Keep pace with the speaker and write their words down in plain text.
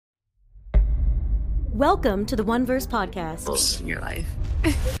Welcome to the 1Verse podcast. In your life.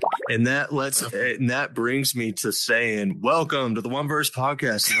 And that brings me to saying, welcome to the 1Verse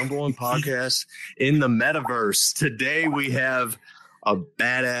podcast, the number one podcast in the metaverse. Today we have a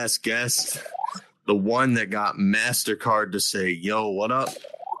badass guest, the one that got MasterCard to say, yo, what up?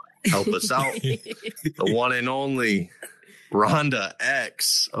 Help us out. The one and only Rhonda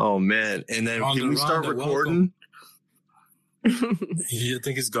X. Oh, man. And then Rhonda, can we start recording? Yeah, I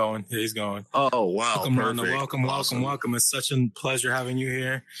think he's going. Yeah, he's going. Oh, wow. Welcome, Perfect. Rhonda. Welcome, Awesome. welcome. It's such a pleasure having you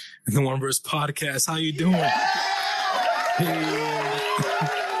here in the 1Verse podcast. How you doing?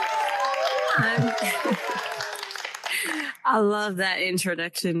 I love that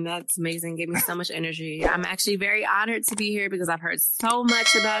introduction. That's amazing. Gave me so much energy. I'm actually very honored to be here because I've heard so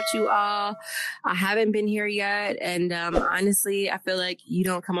much about you all. I haven't been here yet. And honestly, I feel like you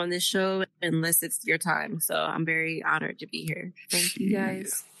don't come on this show unless it's your time. So I'm very honored to be here. Thank you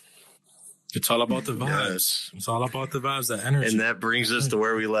guys. It's all about the vibes. Yes. It's all about the vibes, the energy. And that brings us to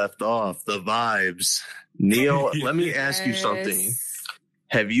where we left off, the vibes. Neil, let me ask you something.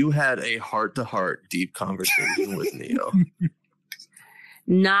 Have you had a heart-to-heart deep conversation with Neo?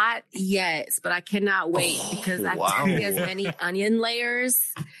 Not yet, but I cannot wait because I think he has many onion layers.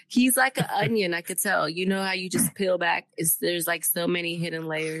 He's like an onion, I could tell. You know how you just peel back? There's like so many hidden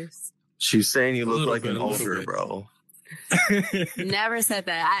layers. She's saying you look like an little ogre, bit. bro. Never said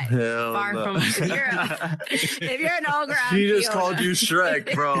that. Hell Far no. from if you're an ogre, She just called you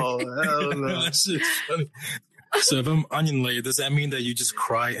Shrek, bro. Hell no. That's just funny. So if I'm onion layer, does that mean that you just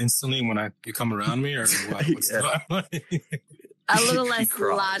cry instantly when you come around me, or what? What's Yeah. a little less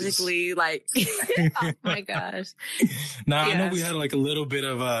cries. logically, like, oh my gosh. Now, I know Yes. we had like a little bit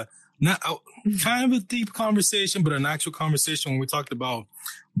of kind of a deep conversation, but an actual conversation when we talked about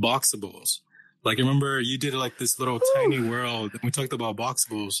boxables. Like, remember you did like this little tiny world. We talked about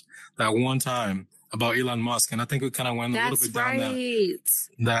boxables that one time about Elon Musk. And I think we kind of went a little That's bit down right.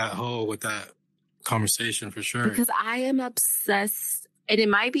 that hole with that conversation for sure. Because I am obsessed, and it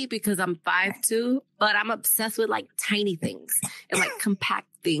might be because I'm 5'2", but I'm obsessed with like tiny things and like compact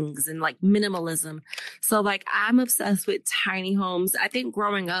things and like minimalism. So like I'm obsessed with tiny homes. I think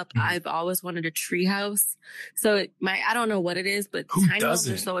growing up, I've always wanted a tree house. So I don't know what it is, but Who tiny homes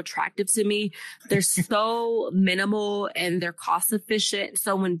are doesn't? so attractive to me. They're so minimal and they're cost efficient.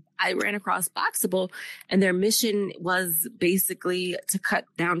 So when I ran across Boxable and their mission was basically to cut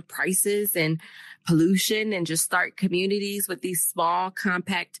down prices and pollution and just start communities with these small,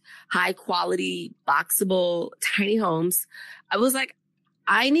 compact, high quality, boxable, tiny homes, I was like,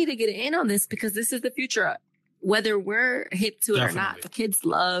 I need to get in on this because this is the future. Whether we're hip to it or not, Definitely. the kids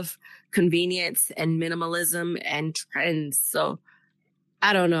love convenience and minimalism and trends. So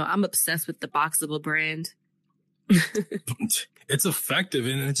I don't know. I'm obsessed with the Boxable brand. It's effective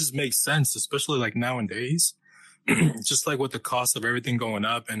and it just makes sense, especially like nowadays. Just like with the cost of everything going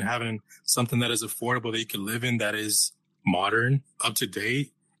up and having something that is affordable that you can live in, that is modern, up to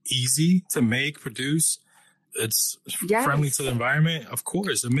date, easy to make, produce. It's Yes. friendly to the environment. Of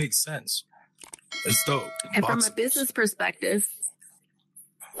course, it makes sense. It's dope. And from a Boxables. business perspective,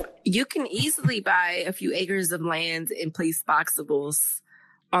 you can easily buy a few acres of land and place Boxables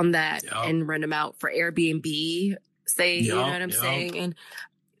on that Yep. and rent them out for Airbnb. Say, you know Yep, what I'm yep. saying? And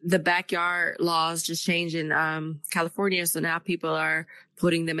the backyard laws just changed in California. So now people are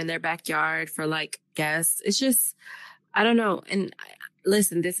putting them in their backyard for like guests. It's just, I don't know. And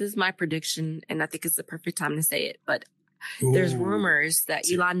listen, this is my prediction, and I think it's the perfect time to say it. But there's Ooh. rumors that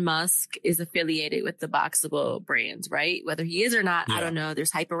Elon Musk is affiliated with the Boxable brand, right? Whether he is or not, I Yeah. don't know.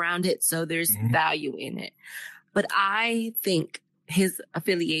 There's hype around it, so there's Mhm. value in it. But I think his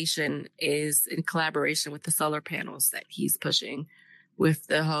affiliation is in collaboration with the solar panels that he's pushing with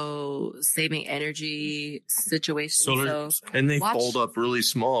the whole saving energy situation. Solar- So And they Watch. fold up really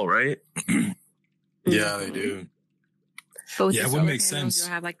small, right? Yeah, they do. but with Yeah, the it would solar make panels, sense. You'll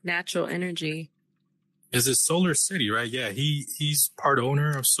have like natural energy. Is it Solar City, right? Yeah, he's part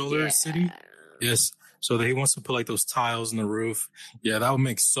owner of Solar Yeah. City. Yes. So that he wants to put like those tiles in the roof. Yeah, that would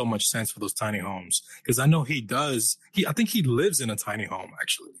make so much sense for those tiny homes. Because I know he does. I think he lives in a tiny home,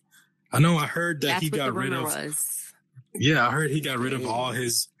 actually. I heard that That's he what got the rid rumor of. was. Yeah, I heard he got rid of all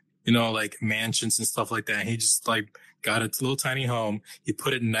his, like mansions and stuff like that. And he just like got a little tiny home. He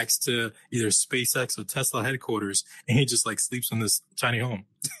put it next to either SpaceX or Tesla headquarters. And he just like sleeps in this tiny home.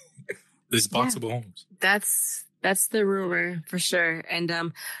 These boxable homes. That's the rumor for sure.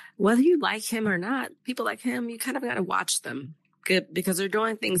 And whether you like him or not, people like him, you kind of got to watch them good because they're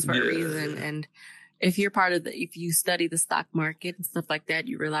doing things for a reason. And if you're if you study the stock market and stuff like that,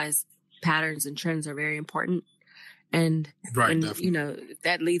 you realize patterns and trends are very important. And Right, when, definitely.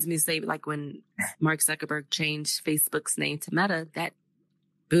 that leads me to say, like, when Mark Zuckerberg changed Facebook's name to Meta, that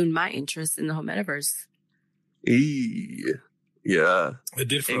boomed my interest in the whole metaverse. Yeah. It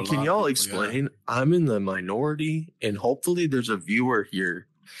did for a And lot can of y'all people, explain? I'm in the minority, and hopefully there's a viewer here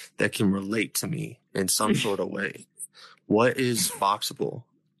that can relate to me in some sort of way. What is Boxable?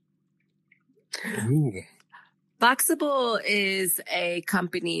 Yeah. Ooh. Boxable is a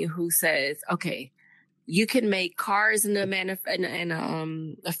company who says, okay, you can make cars in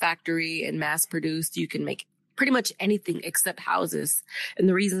a factory and mass produced. You can make pretty much anything except houses. And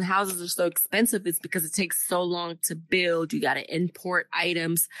the reason houses are so expensive is because it takes so long to build. You got to import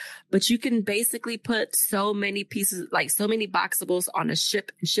items, but you can basically put so many pieces, like so many Boxables on a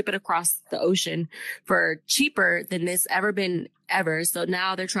ship and ship it across the ocean for cheaper than this ever been ever. So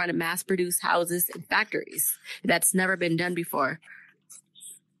now they're trying to mass produce houses in factories. That's never been done before.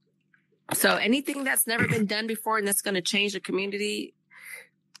 So anything that's never been done before and that's going to change the community,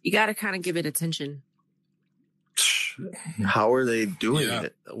 you got to kind of give it attention. How are they doing Yeah.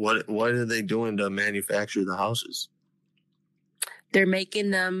 it? What are they doing to manufacture the houses? They're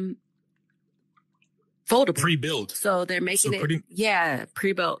making them foldable. Pre-built. So they're making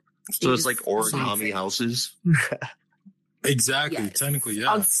pre-built. So it's like origami houses? Exactly. Yes. Technically, yeah.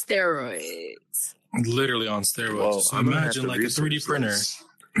 On steroids. Literally on steroids. Whoa, So I'm gonna have imagine to like a 3D research printer. this.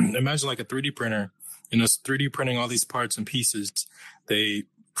 Imagine like a 3D printer, it's 3D printing all these parts and pieces. They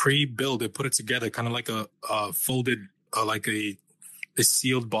pre-build it, put it together, kind of like a folded, like a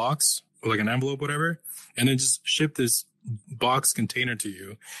sealed box or like an envelope, whatever, and then just ship this box container to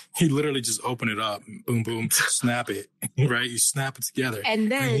you. You literally just open it up, boom, boom, snap it, right? You snap it together, And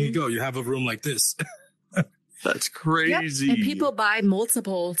then here you go. You have a room like this. That's crazy. Yep. And people buy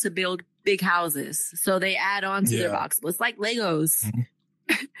multiple to build big houses. So they add on to their box. It's like Legos. Mm-hmm.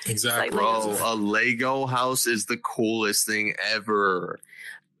 Exactly. Like Bro, a Lego house is the coolest thing ever.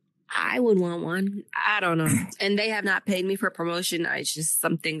 I would want one. I don't know. And they have not paid me for promotion. It's just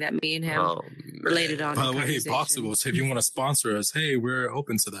something that me and him related on. By the way, hey, Boxables, if you want to sponsor us, hey, we're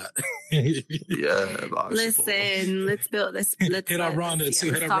open to that. Yeah, Boxable. Listen, let's build this. Let's hit up Rhonda. Let's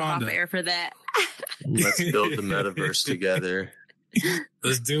Hit up talk Rhonda. off air for that. Let's build the metaverse together.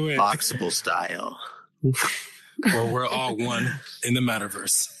 Let's do it. Boxable style. Where we're all one in the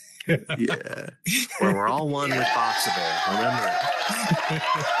metaverse. Yeah. Where we're all one with Boxable. Remember.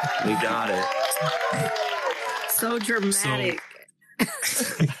 We got it. So dramatic.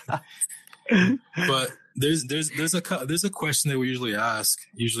 But there's a question that we usually ask,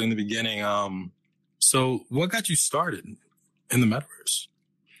 usually in the beginning. So what got you started in the metaverse?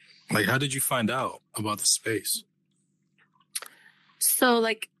 Like, how did you find out about the space? So,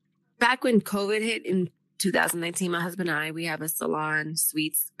 like, back when COVID hit in 2019, my husband and I, we have a salon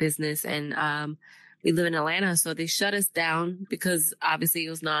suites business, and we live in Atlanta. So they shut us down because obviously it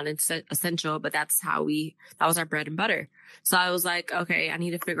was not essential, but that was our bread and butter. So I was like, okay, I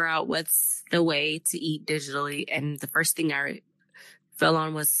need to figure out what's the way to eat digitally. And the first thing I fell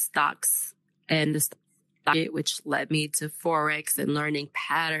on was stocks and the stock market, which led me to Forex and learning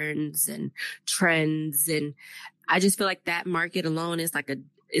patterns and trends. And I just feel like that market alone is like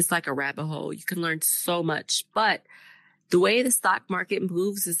a rabbit hole. You can learn so much, but the way the stock market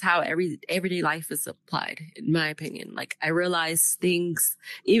moves is how everyday life is applied, in my opinion. Like, I realize things,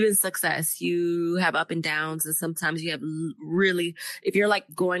 even success, you have up and downs, and sometimes you have if you're like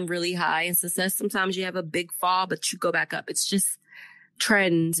going really high in success, sometimes you have a big fall, but you go back up. It's just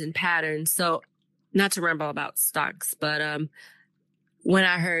trends and patterns. So, not to ramble about stocks, but when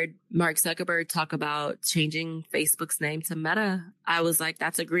I heard Mark Zuckerberg talk about changing Facebook's name to Meta, I was like,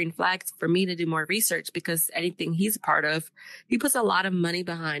 that's a green flag for me to do more research, because anything he's a part of, he puts a lot of money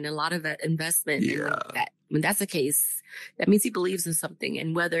behind, a lot of investment. Yeah. And when that's the case, that means he believes in something.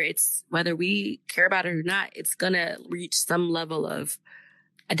 And whether we care about it or not, it's going to reach some level of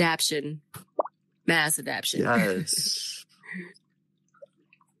adaption, mass adaption. Yes.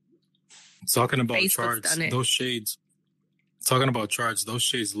 Talking about Facebook's charts, done it. those shades. Talking about charts, those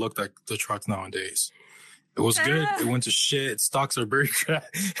shades look like the charts nowadays. It was good. It went to shit. Stocks are very crap.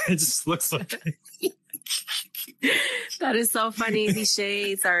 It just looks like That is so funny. These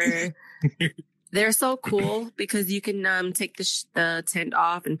shades they're so cool because you can take the tint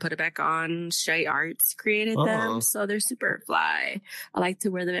off and put it back on. Shay Arts created them, so they're super fly. I like to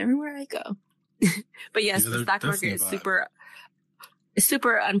wear them everywhere I go. But yes, the stock market is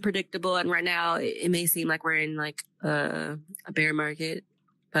super unpredictable, and right now it may seem like we're in like a bear market,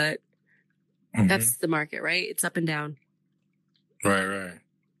 but that's the market, right? It's up and down. Right.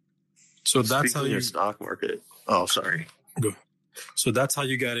 So that's how Speaking you of stock market. Oh, sorry. So that's how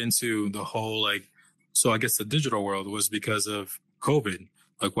you got into the whole like So I guess the digital world was because of COVID.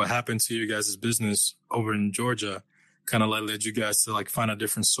 Like what happened to you guys' business over in Georgia kind of like led you guys to like find a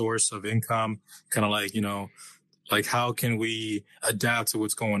different source of income, kind of like, like how can we adapt to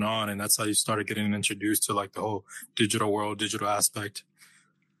what's going on? And that's how you started getting introduced to like the whole digital world, digital aspect.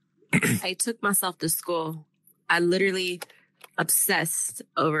 I took myself to school. I literally obsessed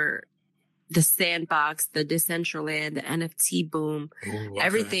over the sandbox, the Decentraland, the NFT boom, Ooh, okay.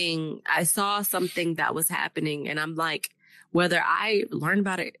 everything. I saw something that was happening, and I'm like, whether I learn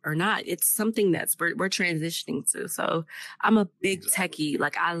about it or not, it's something that's we're transitioning to. So I'm a big techie.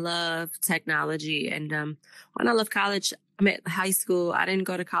 Like I love technology, and when I left college, I'm at high school. I didn't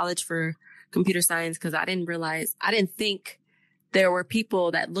go to college for computer science because I didn't think there were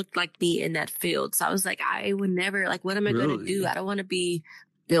people that looked like me in that field. So I was like, I would never, like, what am I going to do? I don't want to be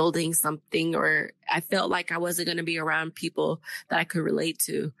building something, or I felt like I wasn't going to be around people that I could relate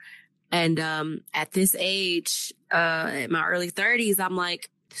to. And at this age, in my early 30s, I'm like,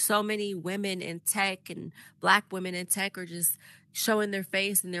 so many women in tech and Black women in tech are just showing their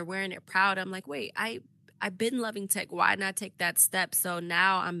face and they're wearing it proud. I'm like, wait, I've been loving tech. Why not take that step? So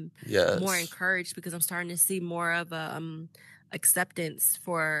now I'm more encouraged because I'm starting to see more of a acceptance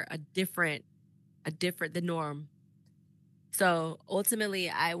for the norm. So ultimately,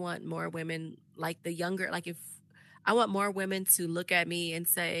 I want more women like the younger, I want more women to look at me and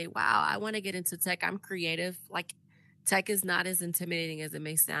say, wow, I want to get into tech. I'm creative. Like tech is not as intimidating as it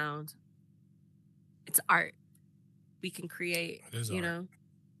may sound. It's art. We can create, art.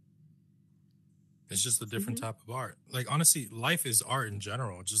 It's just a different type of art. Like, honestly, life is art in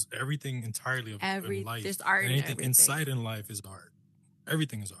general. Just everything entirely of in life. There's art in anything everything. Inside in life is art.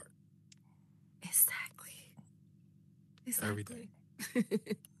 Everything is art. Exactly. Everything.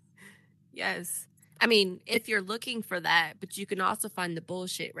 Yes. I mean, if you're looking for that, but you can also find the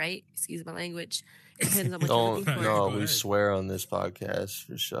bullshit, right? Excuse my language. It depends on what you're looking for. No, we swear on this podcast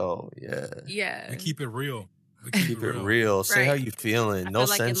for sure. Yeah. Yeah. We keep it real. Keep it real. Say how you feeling. No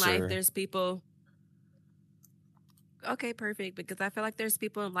censor. censor. In life, there's people. Okay, perfect. Because I feel like there's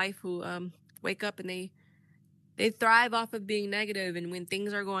people in life who wake up and they thrive off of being negative, and when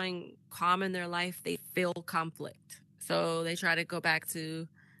things are going calm in their life, they feel conflict. So they try to go back to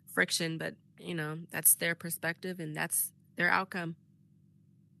friction, but that's their perspective and that's their outcome.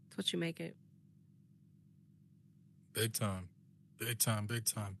 That's what you make it. Big time. Big time. Big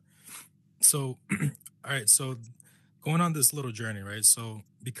time. So, all right. So going on this little journey, right? So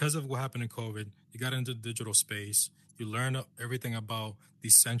because of what happened in COVID, you got into the digital space. You learned everything about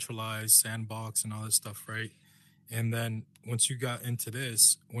decentralized sandbox and all this stuff, right? And then once you got into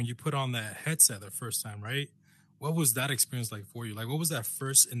this, when you put on that headset the first time, right? What was that experience like for you? Like, what was that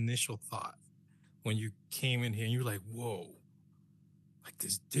first initial thought when you came in here and you were like, whoa, like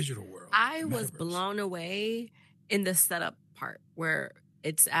this digital world? I was blown away in the setup part where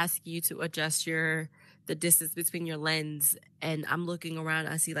it's asking you to adjust the distance between your lens. And I'm looking around,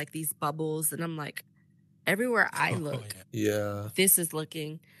 I see like these bubbles, and I'm like, everywhere I look, this is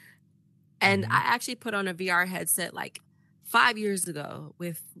looking. And I actually put on a VR headset like 5 years ago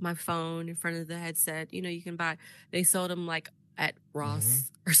with my phone in front of the headset. You can buy, they sold them like at Ross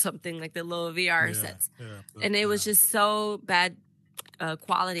or something, like the little VR sets. And it was just so bad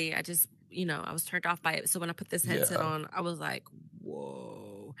quality. I just, I was turned off by it. So when I put this headset on, I was like,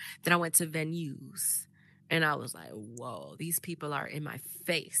 whoa. Then I went to venues and I was like, whoa, these people are in my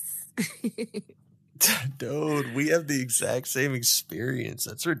face. Dude, we have the exact same experience.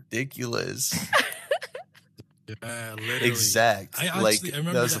 That's ridiculous. Yeah, literally. Exact. I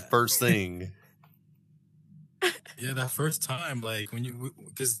remember that was the first thing. Yeah, that first time, like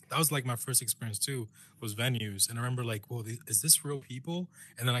because that was like my first experience too, was venues. And I remember like, whoa, is this real people?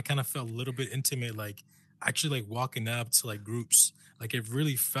 And then I kind of felt a little bit intimate, like actually like walking up to like groups. Like it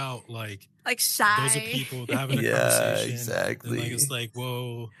really felt like shy. Those are people that having a conversation. Yeah, exactly. And, like, it's like,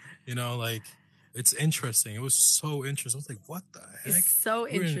 whoa, like it's interesting. It was so interesting. I was like, what the heck? It's so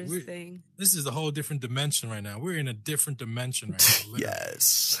interesting. This is a whole different dimension right now. We're in a different dimension right now.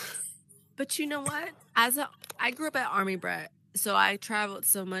 Yes. But you know what? I grew up at Army brat, so I traveled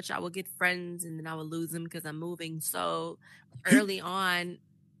so much. I would get friends and then I would lose them because I'm moving. So early on,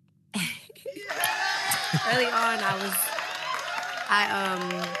 I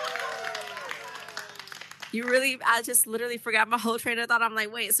just literally forgot my whole train of thought. I'm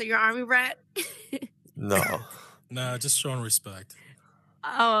like, wait, so you're Army brat? No, just showing respect.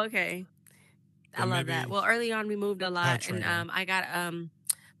 Oh, okay. I love that. Well, early on we moved a lot, and I got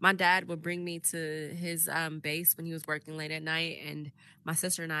my dad would bring me to his base when he was working late at night, and my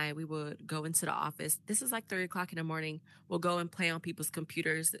sister and I, we would go into the office. This is like 3:00 in the morning. We'll go and play on people's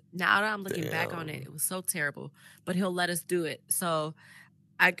computers. Now that I'm looking back on it, it was so terrible, but he'll let us do it. So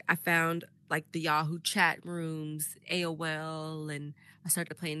I found like the Yahoo chat rooms, AOL, and I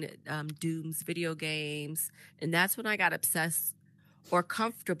started playing Doom's video games. And that's when I got obsessed or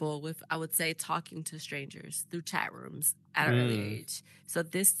comfortable with, I would say, talking to strangers through chat rooms at an early age. So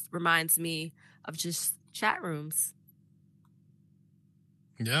this reminds me of just chat rooms.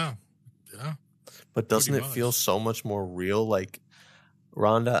 Yeah. But doesn't it feel so much more real? Like,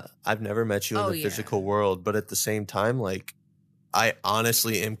 Rhonda, I've never met you in the physical world, but at the same time, like, I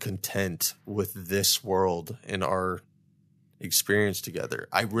honestly am content with this world and our experience together.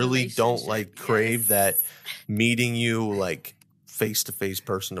 I really don't like crave that meeting you like face to face,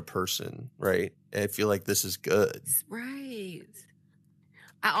 person to person, right? I feel like this is good. Right.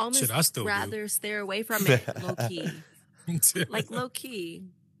 I almost rather stay away from it low key. Like low key.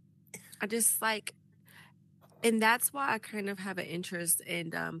 I just like, and that's why I kind of have an interest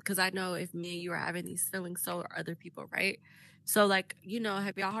in, because I know if me and you are having these feelings, so are other people, right? So, like, you know,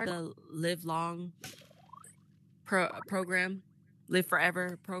 have y'all heard of the Live Long program? Live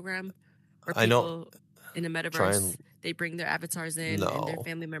Forever program? Where people I know. In the metaverse, they bring their avatars in and their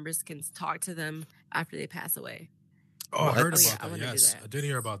family members can talk to them after they pass away. Oh, I heard about that. Yes, I did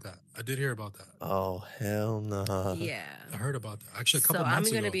hear about that. Oh, hell no. Yeah. I heard about that. Actually, a couple months ago. So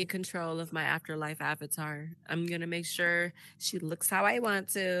I'm going to be in control of my afterlife avatar. I'm going to make sure she looks how I want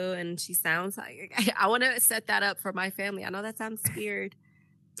to and she sounds like... I want to set that up for my family. I know that sounds weird.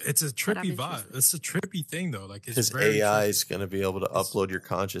 It's a trippy vibe. It's a trippy thing, though. Like, his AI is going to be able to upload your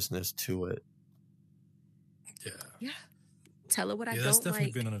consciousness to it. Yeah. Tell her what I don't that's definitely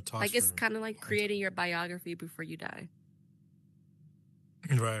like. Been on a talk like, it's kind of like creating your biography before you die.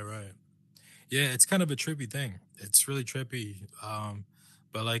 Right. Yeah, it's kind of a trippy thing. It's really trippy.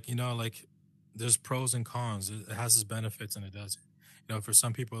 But like, you know, like there's pros and cons. It has its benefits and it doesn't. You know, for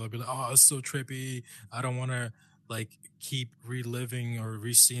some people, they'll be like, oh, it's so trippy. I don't want to like keep reliving or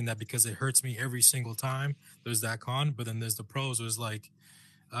re-seeing that because it hurts me every single time. There's that con. But then there's the pros. There's like,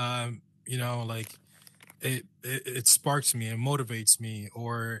 you know, like it sparks me, it motivates me,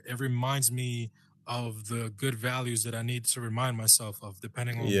 or it reminds me of the good values that I need to remind myself of,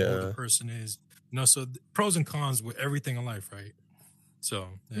 depending on who the person is. You know, so pros and cons with everything in life, right? So,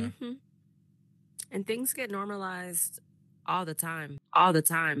 yeah. Mm-hmm. And things get normalized all the time. All the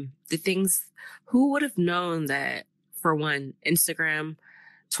time. The things, who would have known that, for one, Instagram,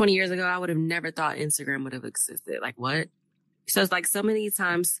 20 years ago, I would have never thought Instagram would have existed. Like, what? So it's like so many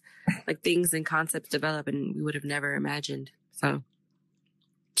times, like things and concepts develop and we would have never imagined. So.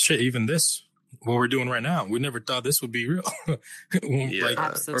 Shit, even this. What we're doing right now, we never thought this would be real. Like,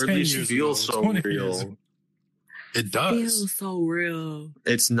 or at least it feels so real. It does. It feels so real.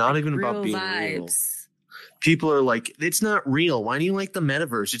 It's not like even about being vibes. real. People are like, it's not real. Why do you like the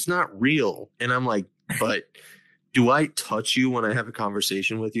metaverse? It's not real. And I'm like, but do I touch you when I have a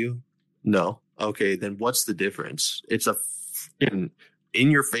conversation with you? No. Okay, then what's the difference? It's a in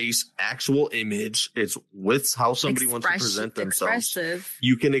your face actual image. It's with how somebody wants to present themselves. Expressive.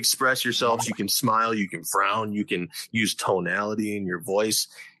 You can express yourself, you can smile, you can frown, you can use tonality in your voice.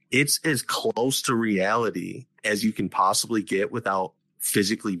 It's as close to reality as you can possibly get without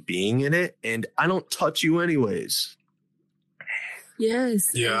physically being in it. And I don't touch you anyways.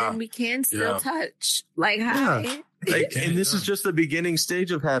 Yes. Yeah. And we can still touch. Like, hi. Yeah. Like, and this is just the beginning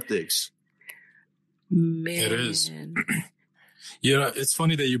stage of haptics. Man. It is. Yeah, it's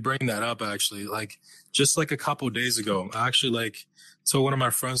funny that you bring that up, actually. Like, just like a couple of days ago, I actually, like, told one of my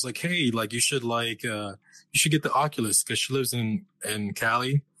friends, like, hey, like, you should get the Oculus, because she lives in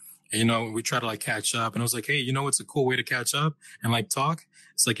Cali. And, you know, we try to, like, catch up. And I was like, hey, you know what's a cool way to catch up and, like, talk?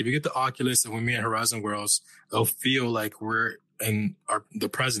 It's like, if you get the Oculus and we meet at Horizon Worlds, it'll feel like we're in the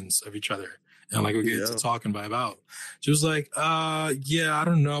presence of each other. And like we get to talk and vibe out. She was like, yeah, I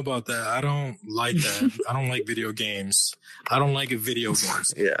don't know about that. I don't like that. I don't like video games. I don't like video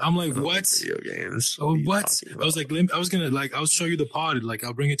games. Yeah. I'm like, what? Like video games. Oh, what? I was like, I'll show you the pod. Like,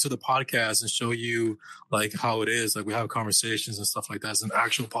 I'll bring it to the podcast and show you like how it is. Like, we have conversations and stuff like that. It's an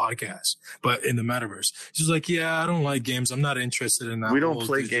actual podcast, but in the metaverse. She's like, yeah, I don't like games. I'm not interested in that. We don't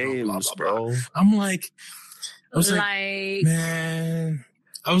play games, blah, blah, blah. Bro. I'm like, I was like, man.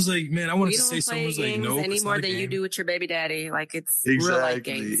 I was like, man, I wanted to say something. Was like, no, any more than you do with your baby daddy. Like, it's real life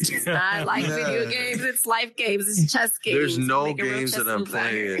games. It's not like video games. It's life games. It's chess games. There's no games that I'm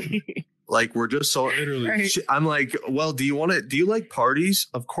playing. Like, we're just so Literally. I'm like, well, do you like parties?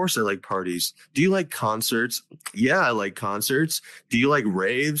 Of course I like parties. Do you like concerts? Yeah, I like concerts. Do you like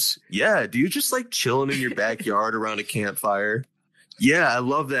raves? Yeah. Do you just like chilling in your backyard around a campfire? Yeah, I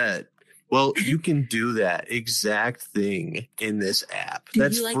love that. Well, you can do that exact thing in this app.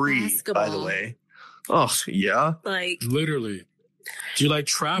 That's you like free, basketball? by the way. Oh, yeah. Like, Literally. Do you like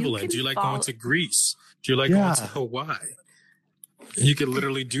traveling? Do you like going to Greece? Do you like going to Hawaii? You could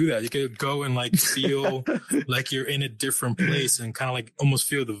literally do that. You could go and like feel like you're in a different place and kind of like almost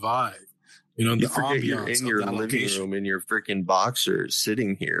feel the vibe. You know, the ambiance you're in your living location. room in your freaking boxers,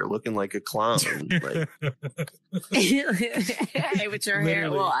 sitting here looking like a clown. Like, hey, with your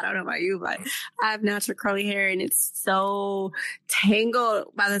hair. Well, I don't know about you, but I have natural curly hair, and it's so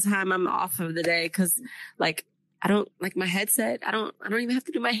tangled by the time I'm off of the day because, like, I don't like my headset. I don't even have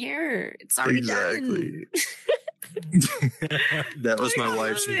to do my hair. It's already done. That was my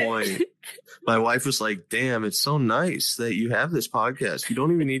wife's point. My wife was like, damn, it's so nice that you have this podcast. You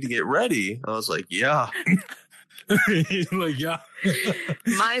don't even need to get ready. I was like, yeah. Like, yeah.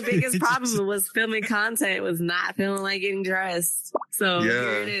 My biggest problem was filming content, was not feeling like getting dressed. So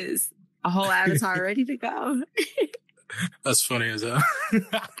here it is. A whole avatar ready to go. That's funny as hell.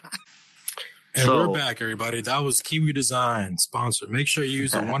 And we're back, everybody. That was Kiwi Design sponsor. Make sure you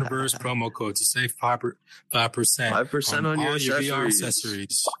use the 1Verse promo code to save 5% 5% on your VR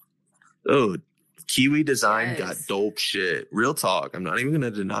accessories. Oh, Kiwi Design got dope shit. Real talk. I'm not even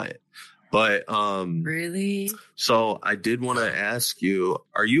gonna deny it. But really? So I did want to ask you,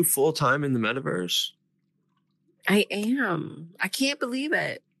 are you full time in the metaverse? I am. I can't believe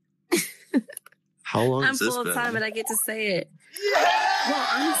it. How long has this been? I'm full time and I get to say it. Well,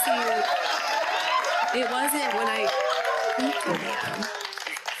 honestly, it wasn't when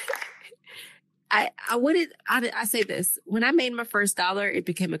I say this. When I made my first dollar, it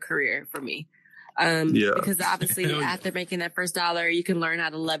became a career for me. Because obviously after making that first dollar, you can learn how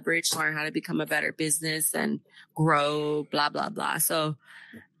to leverage, learn how to become a better business and grow, blah, blah, blah. So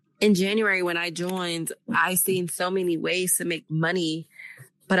in January, when I joined, I seen so many ways to make money,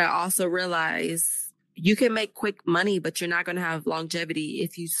 but I also realized you can make quick money, but you're not going to have longevity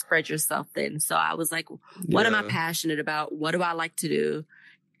if you spread yourself thin. So I was like, what am I passionate about? What do I like to do?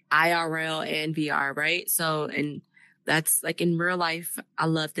 IRL and VR, right? So, and that's like in real life, I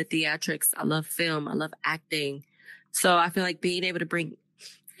love the theatrics. I love film. I love acting. So I feel like being able to bring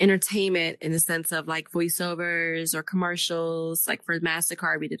entertainment in the sense of like voiceovers or commercials, like for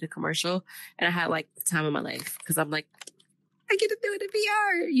MasterCard, we did a commercial and I had like the time of my life because I'm like, I get to do it in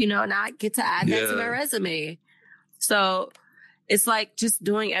VR, you know, and I get to add that to my resume. So it's like just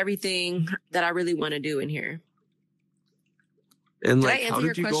doing everything that I really want to do in here. And did like, I answer how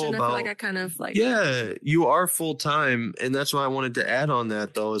your did you question? go about? I feel like I kind of like. Yeah, you are full time, and that's why I wanted to add on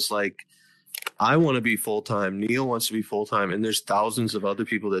that though. Is like, I want to be full time. Neil wants to be full time, and there's thousands of other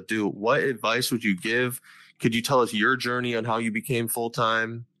people that do. What advice would you give? Could you tell us your journey on how you became full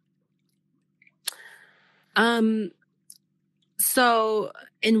time? So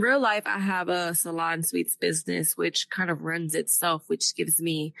in real life, I have a salon suites business, which kind of runs itself, which gives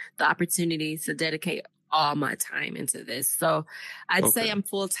me the opportunity to dedicate all my time into this. So I'd say I'm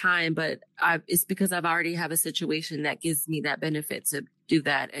full time, but it's because I've already have a situation that gives me that benefit to do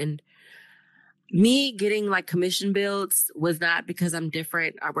that. And me getting like commission builds was not because I'm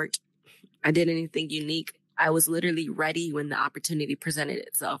different. I did anything unique. I was literally ready when the opportunity presented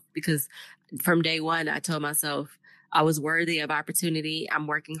itself because from day one, I told myself I was worthy of opportunity. I'm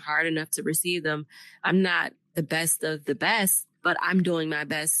working hard enough to receive them. I'm not the best of the best, but I'm doing my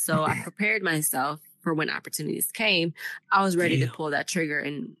best. So I prepared myself for when opportunities came. I was ready to pull that trigger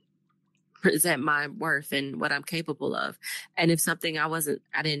and present my worth and what I'm capable of. And if something I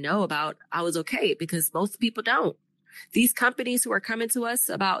didn't know about, I was okay because most people don't. These companies who are coming to us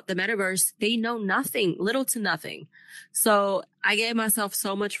about the metaverse, they know nothing, little to nothing. So I gave myself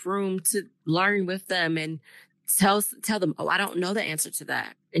so much room to learn with them and tell them, oh, I don't know the answer to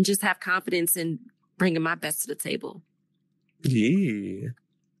that. And just have confidence in bringing my best to the table. Yeah.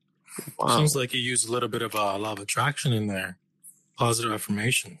 Wow. Seems like you used a little bit of law of attraction in there. Positive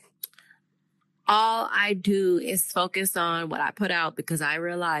affirmation. All I do is focus on what I put out because I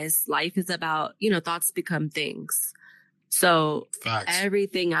realize life is about, thoughts become things. So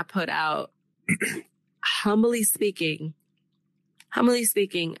everything I put out, humbly speaking,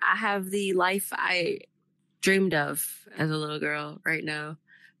 I have the life I dreamed of as a little girl right now,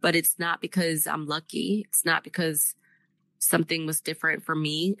 but it's not because I'm lucky. It's not because something was different for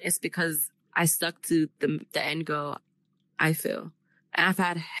me. It's because I stuck to the end goal, I feel. And I've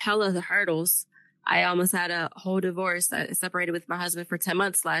had hella of the hurdles. I almost had a whole divorce. I separated with my husband for 10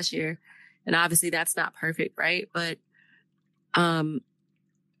 months last year. And obviously that's not perfect, right? But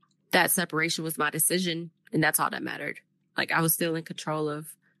that separation was my decision, and that's all that mattered. Like, I was still in control of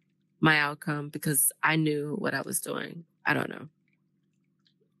my outcome because I knew what I was doing. I don't know.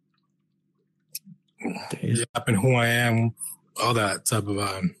 Yeah, and who I am, all that type of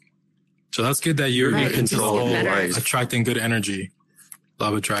so that's good that you're in into the control whole of life. attracting good energy,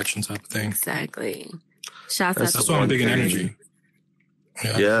 love attraction type of thing. Exactly. Shouts That's out That's to why I'm 1Verse. big in energy.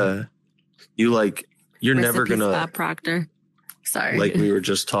 Yeah. You're Rest never in peace, gonna, Bob Proctor. Sorry. like we were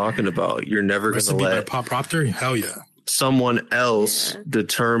just talking about, you're never Recipe gonna by let Pop Proctor? Hell yeah. someone else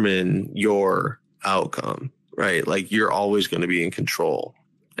determine your outcome, right? Like, you're always going to be in control.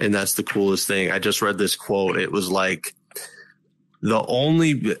 And that's the coolest thing. I just read this quote. It was like,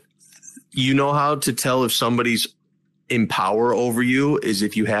 you know how to tell if somebody's in power over you is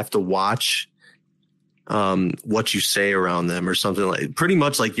if you have to watch what you say around them or something. Like, pretty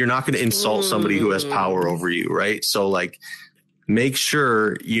much like, you're not going to insult somebody who has power over you, right? So like, make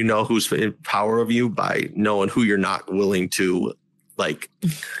sure you know who's in power of you by knowing who you're not willing to like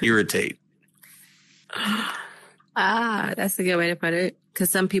irritate. That's a good way to put it. Because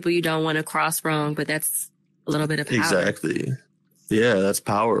some people you don't want to cross wrong, but that's a little bit of power. Exactly. Yeah, that's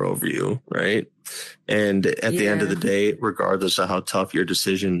power over you, right? And at the end of the day, regardless of how tough your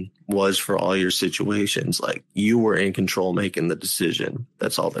decision was for all your situations, like, you were in control making the decision.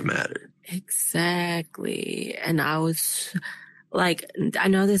 That's all that mattered. Exactly. And I was like, I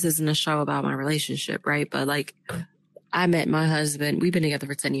know this isn't a show about my relationship, right? But like, I met my husband. We've been together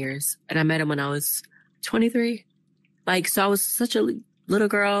for 10 years. And I met him when I was 23. Like, so I was such a little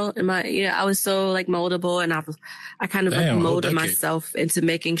girl in my, I was so like moldable, and I kind of like molded myself into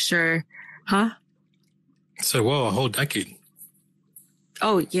making sure, So, whoa, a whole decade.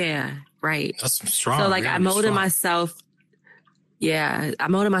 Oh yeah. Right. That's strong. So like, really I molded strong. myself. Yeah. I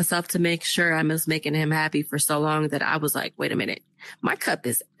molded myself to make sure I was making him happy for so long that I was like, wait a minute, my cup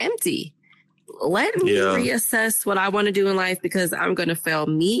is empty. Let me reassess what I want to do in life, because I'm going to fail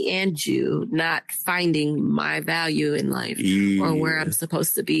me and you not finding my value in life or where I'm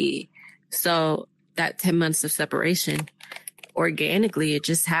supposed to be. So that 10 months of separation, organically, it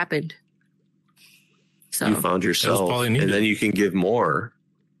just happened. So you found yourself, and then you can give more.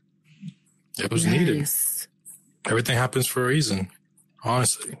 It was needed. Everything happens for a reason,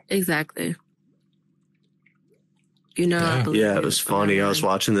 honestly. Exactly. Yeah, it was funny. I was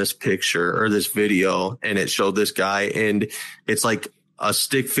watching this picture or this video, and it showed this guy, and it's like a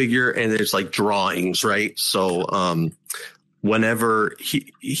stick figure, and there's like drawings, right? So whenever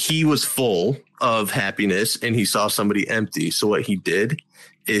he was full of happiness and he saw somebody empty, so what he did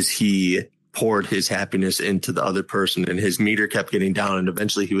is he poured his happiness into the other person, and his meter kept getting down, and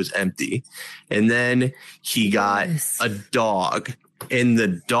eventually he was empty. And then he got a dog, and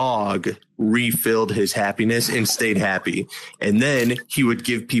the dog refilled his happiness and stayed happy. And then he would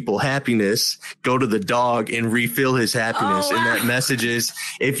give people happiness, go to the dog and refill his happiness. And that message is,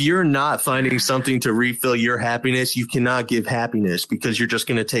 if you're not finding something to refill your happiness, you cannot give happiness, because you're just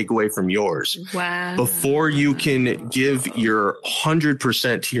going to take away from yours. Wow. Before you can give your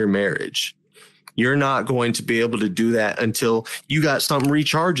 100% to your marriage, you're not going to be able to do that until you got something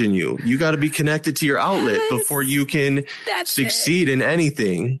recharging you. You got to be connected to your outlet before you can succeed in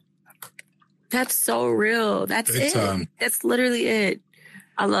anything. That's so real. That's it. That's literally it.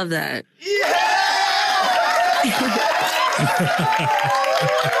 I love that.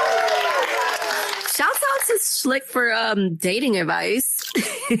 Shouts out to Schlick for dating advice.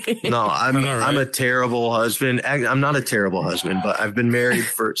 No, I'm a terrible husband. I'm not a terrible husband, but I've been married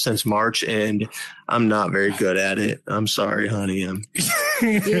since March, and I'm not very good at it. I'm sorry, honey. I'm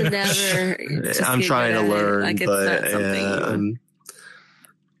trying to learn, like, but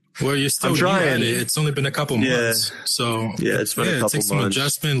well, you're still trying. At it. It's only been a couple months, so it's been a couple months. It takes some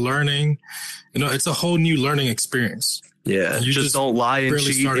adjustment, learning. It's a whole new learning experience. Yeah, you just don't lie and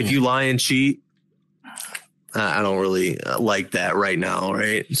cheat. If you lie and cheat, I don't really like that right now,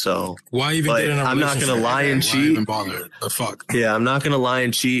 right? So why even get in a relationship? I'm not going to lie and cheat. Even bother? The fuck? Yeah, I'm not going to lie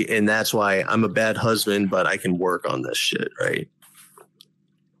and cheat, and that's why I'm a bad husband. But I can work on this shit, right?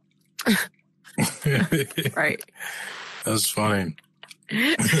 Right. That's funny.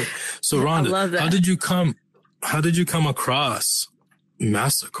 So Rhonda, how did you come across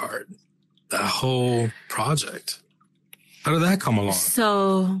MasterCard? That whole project. How did that come along?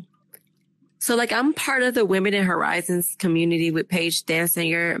 So like, I'm part of the Women in Horizons community with Paige Dance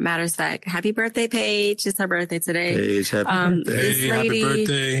Singer. Matter of fact, happy birthday, Paige. It's her birthday today. Paige, happy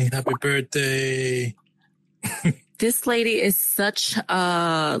birthday. Happy birthday. This lady is such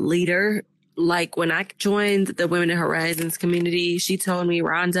a leader. Like, when I joined the Women in Horizons community, she told me,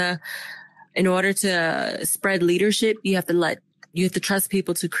 Rhonda, in order to spread leadership, you have to trust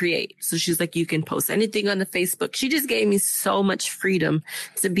people to create. So she's like, you can post anything on the Facebook. She just gave me so much freedom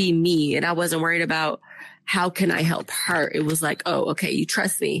to be me. And I wasn't worried about how can I help her? It was like, oh, okay, you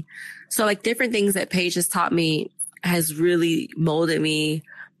trust me. So like different things that Paige has taught me has really molded me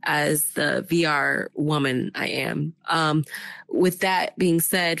as the VR woman I am. With that being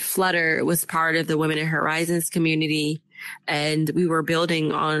said, Flutter was part of the Women in Horizons community. And we were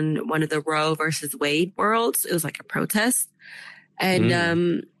building on one of the Roe versus Wade worlds. It was like a protest.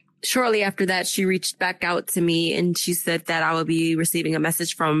 And shortly after that, she reached back out to me and she said that I would be receiving a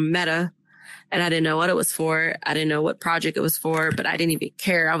message from Meta. And I didn't know what it was for. I didn't know what project it was for, but I didn't even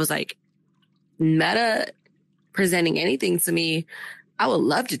care. I was like, Meta presenting anything to me, I would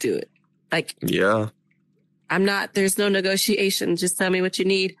love to do it. Like, yeah, there's no negotiation. Just tell me what you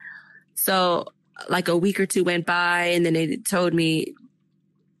need. So like a week or two went by and then they told me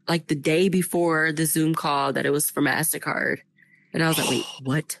like the day before the Zoom call that it was for MasterCard. And I was like, wait,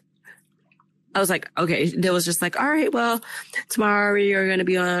 what? I was like, okay. It was just like, all right, well, tomorrow you're going to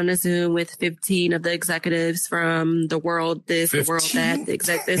be on a Zoom with 15 of the executives from the world this, 15? The world that, the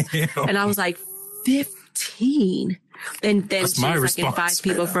executives. And I was like, 15? And then she was like, and 5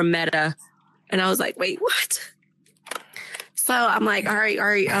 people from Meta. And I was like, wait, what? So I'm like, all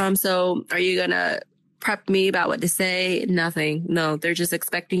right. So are you going to prep me about what to say? Nothing. No, they're just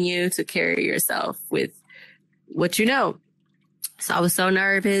expecting you to carry yourself with what you know. So I was so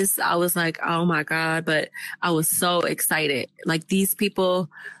nervous. I was like, oh my God, but I was so excited. Like these people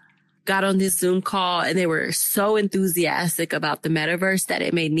got on this Zoom call and they were so enthusiastic about the metaverse that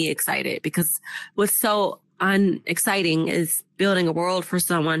it made me excited, because what's so unexciting is building a world for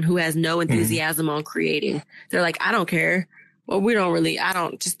someone who has no enthusiasm on creating. They're like, I don't care. Well, I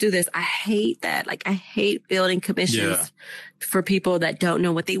don't just do this. I hate that. Like I hate building commissions for people that don't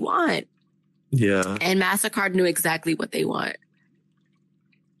know what they want. Yeah. And MasterCard knew exactly what they want.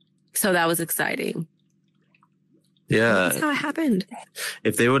 So that was exciting. Yeah. That's how it happened.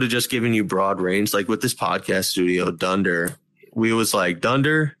 If they would have just given you broad range, like with this podcast studio, Dunder, we was like,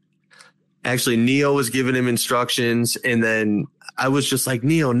 Dunder, actually Neo was giving him instructions. And then I was just like,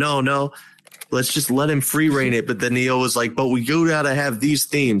 Neo, no, let's just let him free reign it. But then Neo was like, but we gotta have these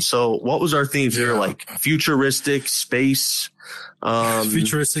themes. So what was our themes? They were like futuristic space,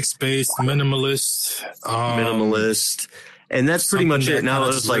 minimalist, minimalist. And that's pretty much it. Now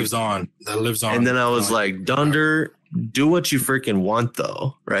it's like lives on. And then I was like, Dunder, do what you freaking want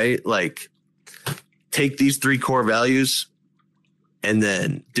though, right? Like take these 3 core values and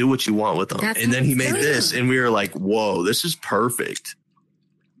then do what you want with them. And then he made this and we were like, whoa, this is perfect.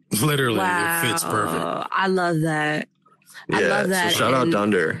 Literally, It fits perfect. I love that. Yeah, I love that. So shout out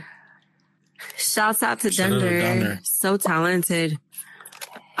Dunder. Shouts out to Dunder. So talented.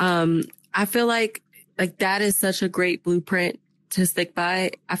 I feel like that is such a great blueprint to stick by.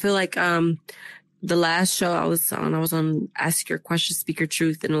 I feel like the last show I was on Ask Your Question, Speak Your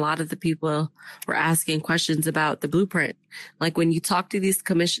Truth, and a lot of the people were asking questions about the blueprint. Like when you talk to these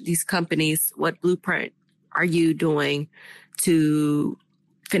companies, what blueprint are you doing to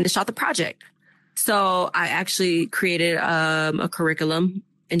finish out the project? So I actually created a curriculum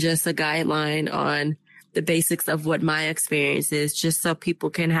and just a guideline on the basics of what my experience is, just so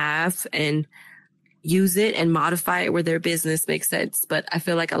people can have and use it and modify it where their business makes sense. But I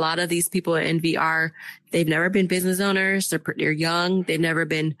feel like a lot of these people in VR, they've never been business owners. They're young. They've never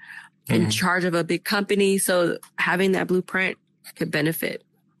been in charge of a big company. So having that blueprint could benefit.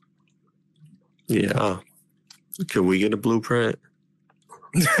 Yeah. Can we get a blueprint?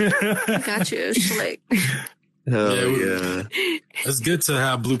 Got you, Schlick. Yeah. It's good to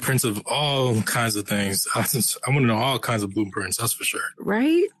have blueprints of all kinds of things. I want to know all kinds of blueprints. That's for sure.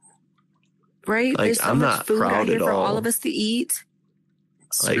 Right? Like, there's so much food out here for all of us to eat.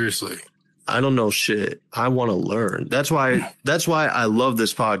 Seriously. I don't know shit. I want to learn. That's why I love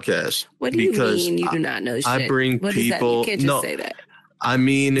this podcast. What do you mean you do not know shit? I bring people. You can't just say that. I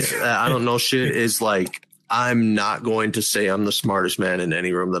mean, I don't know shit is like, I'm not going to say I'm the smartest man in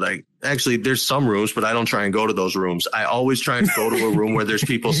any room that actually, there's some rooms, but I don't try and go to those rooms. I always try and go to a room where there's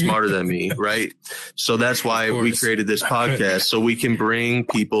people smarter than me. Right. So that's why we created this podcast, so we can bring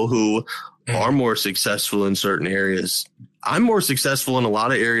people who are more successful in certain areas. I'm more successful in a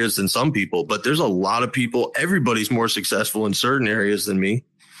lot of areas than some people, but there's a lot of people. Everybody's more successful in certain areas than me.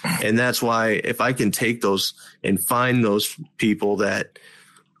 And that's why if I can take those and find those people that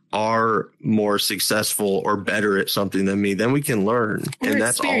are more successful or better at something than me, then we can learn. And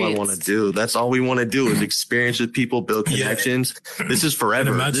that's all I want to do. That's all we want to do is experience with people, build connections. This is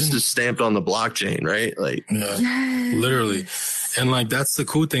forever. This is stamped on the blockchain, right? Like, literally. And like, that's the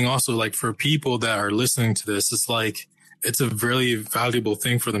cool thing also, like for people that are listening to this, it's like, it's a really valuable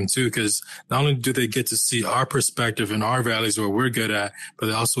thing for them too, because not only do they get to see our perspective and our values, what we're good at, but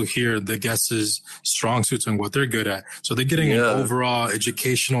they also hear the guests' strong suits and what they're good at. So they're getting an overall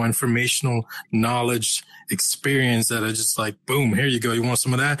educational, informational knowledge experience that are just like, boom, here you go. You want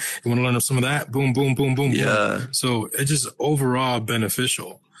some of that? You want to learn some of that? Boom, boom, boom, boom, boom. So it's just overall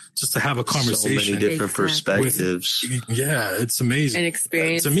beneficial. Just to have a conversation. So many different perspectives. It's amazing. And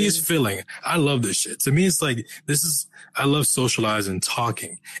experience. To me, it's filling. I love this shit. To me, it's like, I love socializing,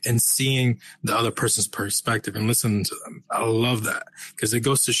 talking, and seeing the other person's perspective and listening to them. I love that because it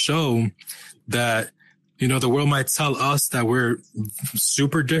goes to show that, you know, the world might tell us that we're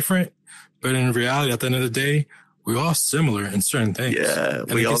super different, but in reality, at the end of the day, we're all similar in certain things. Yeah,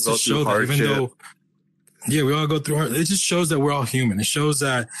 we all go through hardship. We all go through it. It just shows that we're all human. It shows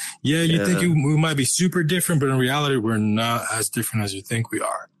that, you think we might be super different, but in reality, we're not as different as you think we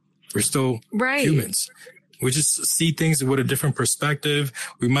are. We're still humans. We just see things with a different perspective.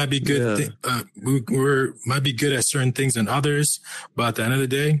 We might be good. We might be good at certain things than others, but at the end of the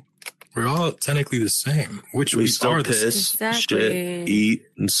day, we're all technically the same. Which we still are piss, shit, eat,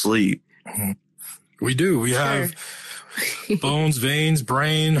 and sleep. Mm-hmm. We do. We have bones, veins,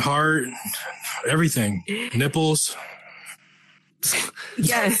 brain, heart, everything, nipples.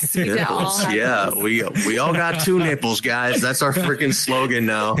 Yes. We all got 2 nipples, guys. That's our freaking slogan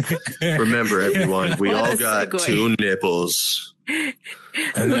now. Remember, everyone, we all got 2 nipples.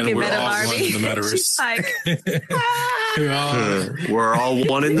 And then we're all one in the metaverse. We're all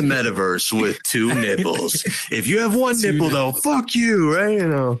one in the metaverse with 2 nipples. If you have 1 nipple, though, fuck you, right? You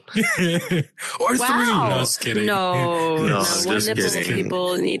know. Or 3. No, just kidding. No, 1 just nipple kidding.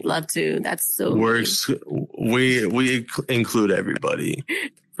 People need love too. That's so. We include everybody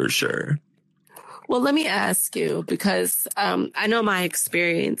for sure. Well, let me ask you, because I know my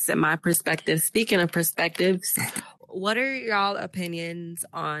experience and my perspective. Speaking of perspectives, what are y'all opinions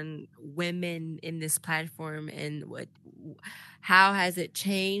on women in this platform, and how has it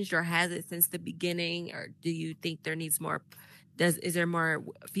changed, or has it since the beginning, or do you think there needs more? Is there more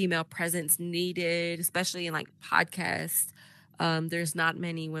female presence needed, especially in like podcasts? There's not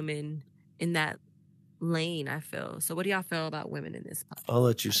many women in that lane, I feel. So what do y'all feel about women in this podcast? I'll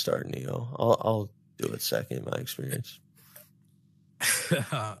let you start, Neo. I'll do it second, my experience.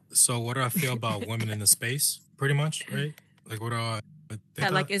 So what do I feel about women in the space? Pretty much, right? Like, what do I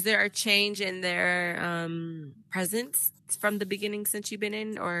think? Like, is there a change in their presence from the beginning since you've been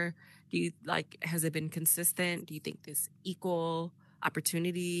in, or do you has it been consistent? Do you think there's equal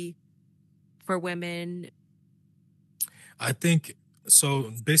opportunity for women? I think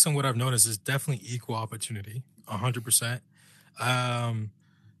so. Based on what I've noticed, it's definitely equal opportunity, 100%.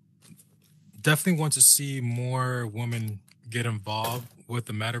 Definitely want to see more women get involved with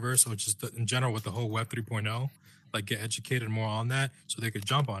the metaverse, or just in general with the whole Web 3.0, like get educated more on that so they could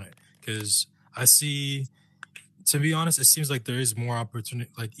jump on it. Because I see, to be honest, it seems like there is more opportunity,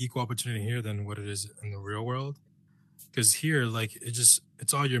 like equal opportunity here than what it is in the real world. Because here, like, it's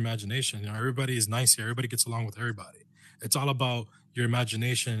all your imagination. You know, everybody is nice here. Everybody gets along with everybody. It's all about your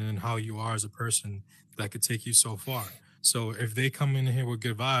imagination and how you are as a person that could take you so far. So if they come in here with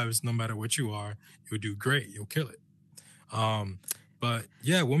good vibes, no matter what you are, you'll do great. You'll kill it. But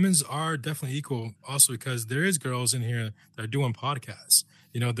yeah, women's are definitely equal also, because there is girls in here that are doing podcasts.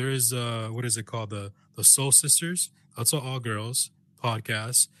 You know, there is, what is it called? The Soul Sisters. That's all girls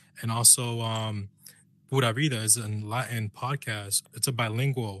podcasts. And also, Pura Vida is a Latin podcast. It's a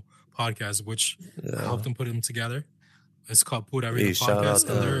bilingual podcast, which helped them put them together. It's called Pura Vida Podcast.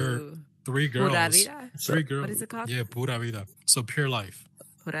 And there are 3 girls. Pura Vida? 3 girls. What is it called? Yeah, Pura Vida. So pure life.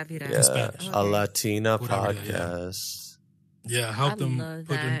 Pura Vida. Yeah, Spanish. a Latina Pura Vida, podcast. Yeah, help them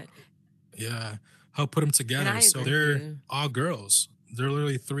put them. Yeah, help put them together. So they're all girls. They're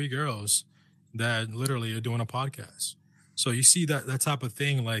literally 3 girls that literally are doing a podcast. So you see that type of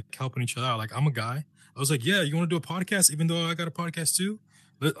thing, like helping each other out. Like, I'm a guy. I was like, yeah, you want to do a podcast, even though I got a podcast too?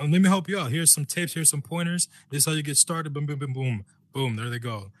 Let me help you out. Here's some tips. Here's some pointers. This is how you get started. Boom, boom, boom, boom. Boom, there they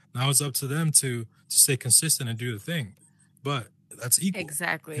go. Now it's up to them to stay consistent and do the thing. But that's equal.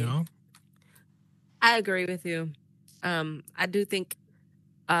 Exactly. You know? I agree with you. I do think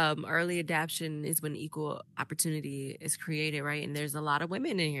early adoption is when equal opportunity is created, right? And there's a lot of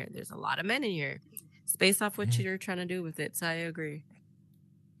women in here. There's a lot of men in here. It's based off what you're trying to do with it. So I agree.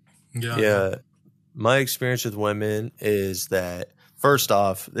 Yeah. My experience with women is that, first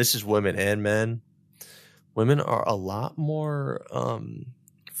off, this is women and men. Women are a lot more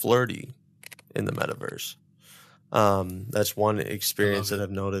flirty in the metaverse. That's one experience that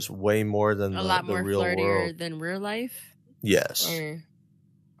I've noticed way more than the real world. Than real life. Yes.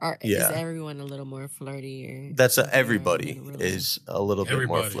 Or is everyone a little more flirty? That's everybody is a little bit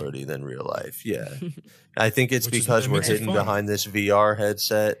more flirty than real life. Yeah. I think it's because we're hidden behind this VR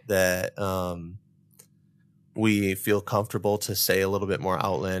headset that we feel comfortable to say a little bit more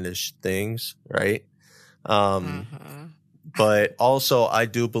outlandish things, right? But also, I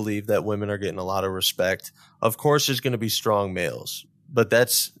do believe that women are getting a lot of respect. Of course, there's going to be strong males, but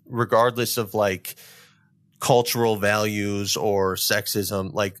that's regardless of like cultural values or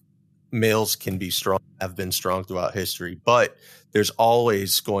sexism. Like, males can be strong, have been strong throughout history, but there's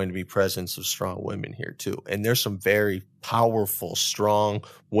always going to be presence of strong women here too. And there's some very powerful, strong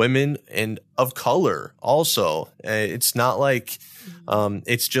women and of color also. It's not like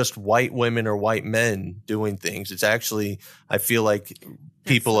it's just white women or white men doing things. It's actually, I feel like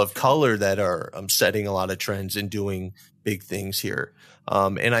people of color that are setting a lot of trends and doing big things here.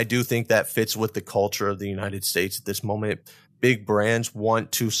 And I do think that fits with the culture of the United States at this moment. Big brands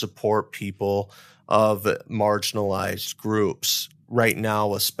want to support people of marginalized groups right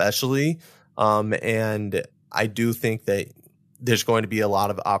now, especially. And I do think that there's going to be a lot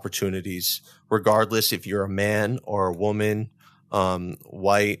of opportunities, regardless if you're a man or a woman,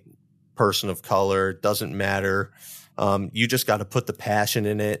 white, person of color, doesn't matter. You just got to put the passion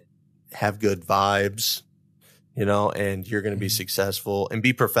in it, have good vibes, and you're going to be successful and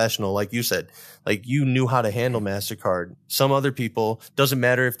be professional. Like you said, like you knew how to handle MasterCard. Some other people, doesn't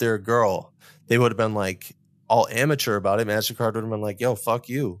matter if they're a girl, they would have been like all amateur about it. MasterCard would have been like, yo, fuck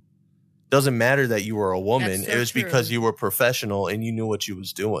you. Doesn't matter that you were a woman. It was because you were professional and you knew what you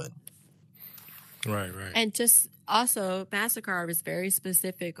was doing. Right. And just also, MasterCard was very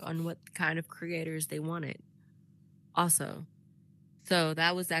specific on what kind of creators they wanted also. So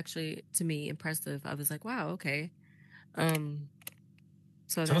that was actually, to me, impressive. I was like, wow, okay.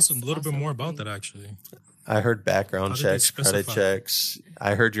 So tell us a little bit more about that, actually. I heard background checks, credit checks.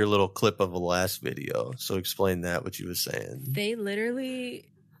 I heard your little clip of the last video. So explain that, what you were saying. They literally,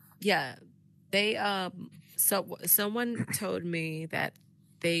 so someone told me that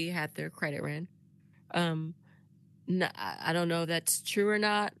they had their credit ran. No, I don't know if that's true or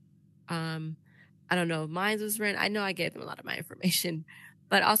not. I don't know if mine was ran. I know I gave them a lot of my information,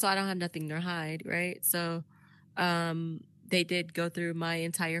 but also I don't have nothing to hide, right? So they did go through my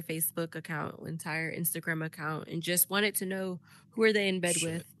entire Facebook account, entire Instagram account, and just wanted to know who are they in bed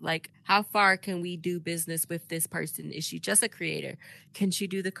with? Like, how far can we do business with this person? Is she just a creator? Can she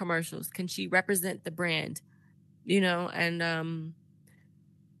do the commercials? Can she represent the brand? And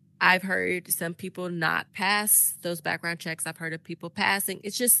I've heard some people not pass those background checks. I've heard of people passing.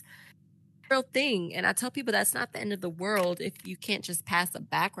 It's just a real thing. And I tell people that's not the end of the world if you can't just pass a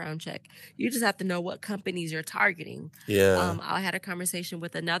background check. You just have to know what companies you're targeting. Yeah. I had a conversation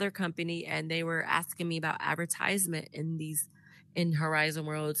with another company and they were asking me about advertisement in Horizon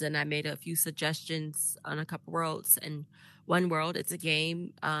Worlds. And I made a few suggestions on a couple worlds. And one world, it's a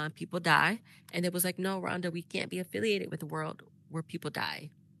game, people die. And it was like, no, Rhonda, we can't be affiliated with a world where people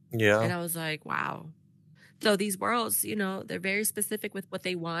die. Yeah. And I was like, wow. So these worlds, they're very specific with what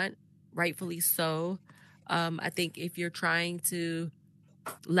they want, rightfully so. I think if you're trying to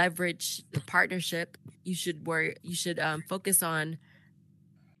leverage the partnership, you should focus on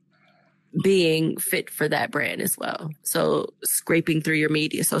being fit for that brand as well. So scraping through your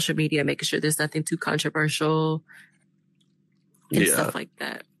social media, making sure there's nothing too controversial and stuff like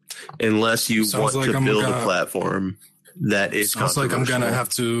that. Unless you want to build a platform that is sounds like I'm gonna have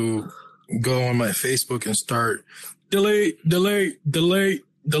to go on my Facebook and start delete.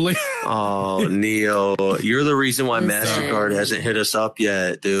 Oh, Neo, you're the reason why MasterCard hasn't hit us up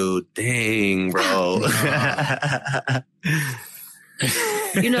yet, dude. Dang, bro.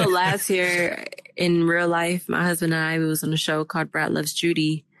 Last year in real life, my husband and I was on a show called Brad Loves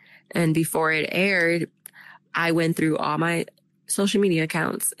Judy, and before it aired, I went through all my social media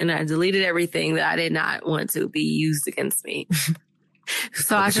accounts and I deleted everything that I did not want to be used against me.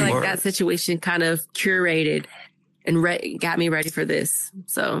 So I feel like that situation kind of curated and got me ready for this.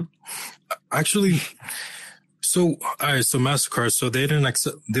 So actually, so MasterCard, so they didn't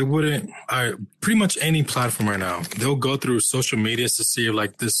accept, they wouldn't, pretty much any platform right now, they'll go through social media to see if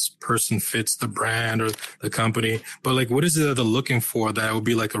like this person fits the brand or the company. But like, what is it that they're looking for that would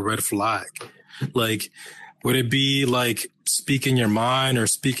be like a red flag? Like, would it be like speaking your mind or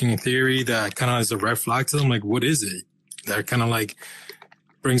speaking in theory that kind of is a red flag to them? Like, what is it that kind of like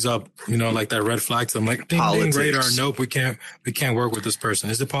brings up, like that red flag to them? Like, ding, ding, radar. Nope, we can't work with this person.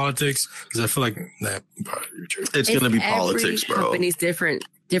 Is it politics? Because I feel like that it's going to be politics, bro. Company's different.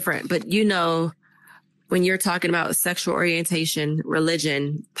 But when you're talking about sexual orientation,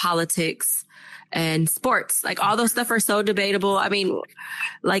 religion, politics, and sports. Like all those stuff are so debatable. I mean,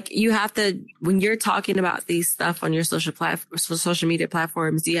 like you have to, when you're talking about these stuff on your social media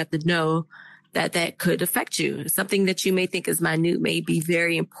platforms, you have to know that could affect you. Something that you may think is minute may be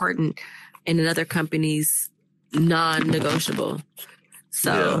very important in another company's non-negotiable.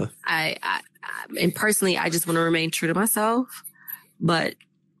 So I and personally, I just want to remain true to myself, but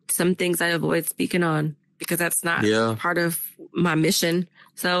some things I avoid speaking on because that's not part of my mission.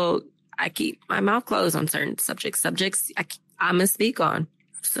 So I keep my mouth closed on certain subjects I'm going to speak on.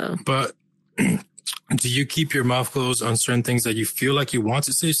 So, but do you keep your mouth closed on certain things that you feel like you want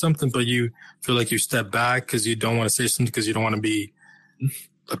to say something, but you feel like you step back because you don't want to say something because you don't want to be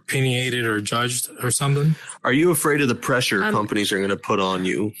opinionated or judged or something? Are you afraid of the pressure companies are going to put on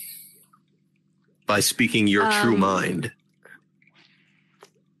you by speaking your true mind?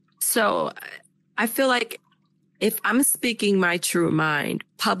 So I feel like if I'm speaking my true mind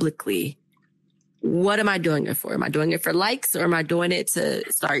publicly, what am I doing it for? Am I doing it for likes, or am I doing it to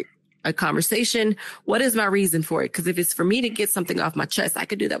start a conversation? What is my reason for it? Because if it's for me to get something off my chest, I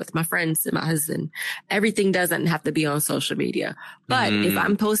could do that with my friends and my husband. Everything doesn't have to be on social media. But if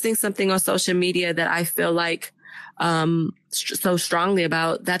I'm posting something on social media that I feel like so strongly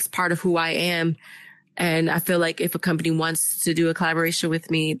about, that's part of who I am. And I feel like if a company wants to do a collaboration with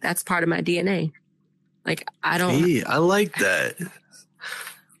me, that's part of my DNA. Like, I don't... Hey, I like that.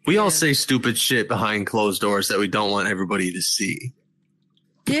 We all say stupid shit behind closed doors that we don't want everybody to see.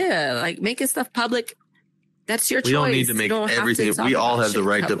 Yeah, like making stuff public, that's your choice. We don't need to make everything. We all have the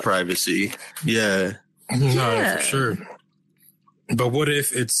right to privacy. Yeah. No, for sure. But what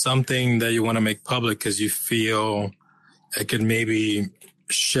if it's something that you want to make public because you feel it could maybe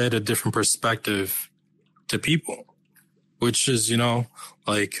shed a different perspective to people, which is,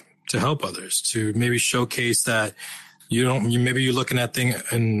 like to help others, to maybe showcase that maybe you're looking at things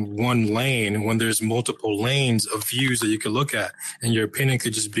in one lane when there's multiple lanes of views that you could look at, and your opinion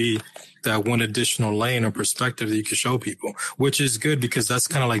could just be that one additional lane or perspective that you could show people, which is good because that's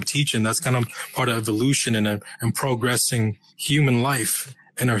kind of like teaching. That's kind of part of evolution and progressing human life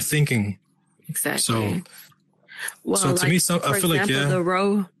and our thinking. Exactly. So to me, I feel like, the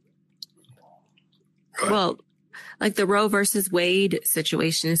Roe. Well, like the Roe versus Wade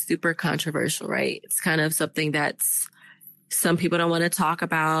situation is super controversial, right? It's kind of something that's some people don't want to talk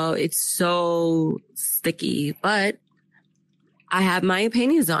about. It's so sticky, but I have my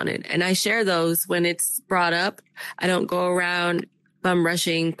opinions on it and I share those when it's brought up. I don't go around bum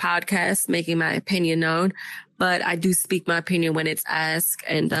rushing podcasts, making my opinion known, but I do speak my opinion when it's asked.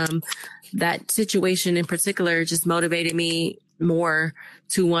 And that situation in particular just motivated me more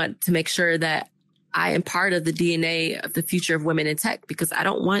to want to make sure that I am part of the DNA of the future of women in tech, because I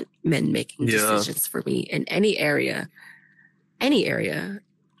don't want men making decisions for me in any area. I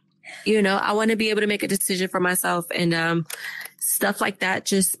want to be able to make a decision for myself, and stuff like that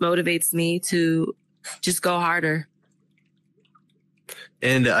just motivates me to just go harder.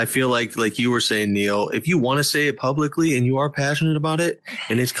 And I feel like you were saying, Neil, if you want to say it publicly and you are passionate about it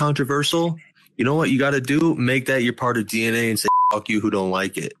and it's controversial, you know what you got to do? Make that your part of DNA and say, fuck you who don't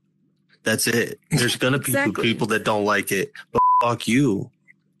like it. That's it. There's going to be people that don't like it, but fuck you.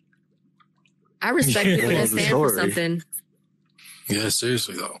 I respect people that stand for something. Yeah,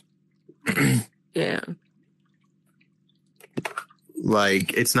 seriously though. Yeah.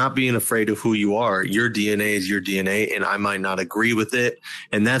 Like, it's not being afraid of who you are. Your DNA is your DNA, and I might not agree with it.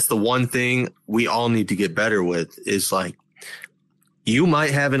 And that's the one thing we all need to get better with, is like, you might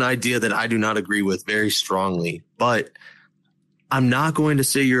have an idea that I do not agree with very strongly, but I'm not going to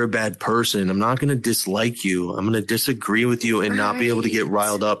say you're a bad person. I'm not going to dislike you. I'm going to disagree with you and not be able to get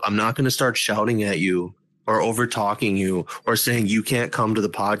riled up. I'm not going to start shouting at you or over talking you or saying you can't come to the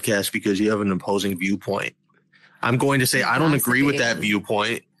podcast because you have an opposing viewpoint. I'm going to say I don't agree with that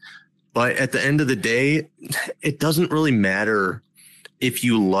viewpoint, but at the end of the day, it doesn't really matter if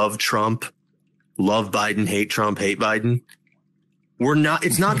you love Trump, love Biden, hate Trump, hate Biden.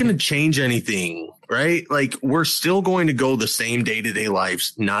 It's not going to change anything, right? Like, we're still going to go the same day-to-day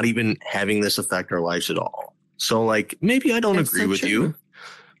lives, not even having this affect our lives at all. So, like, maybe I don't agree with you,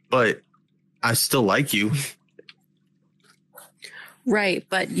 but I still like you. Right,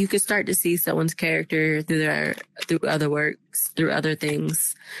 but you could start to see someone's character through other works, through other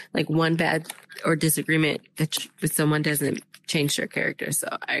things. Like, one bad or disagreement with someone doesn't change their character. So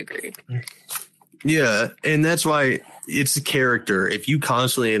I agree. Yeah, and that's why it's a character. If you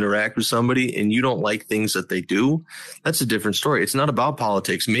constantly interact with somebody and you don't like things that they do, that's a different story. It's not about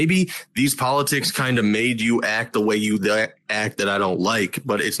politics. Maybe these politics kind of made you act the way you act that I don't like,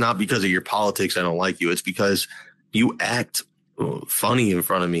 but it's not because of your politics I don't like you. It's because you act funny in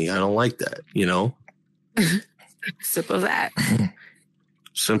front of me. I don't like that, you know? Simple as that.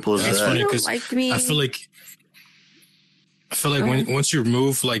 Simple as That's that. funny because like me. I feel like once you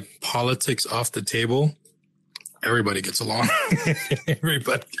remove like politics off the table, everybody gets along.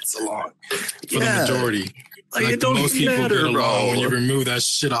 Everybody gets along for the majority. Like it don't most people matter, get along bro. when you remove that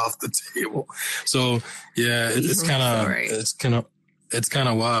shit off the table. So yeah, it's kind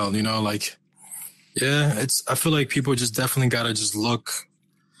of wild, you know. Like, yeah, I feel like people just definitely gotta just look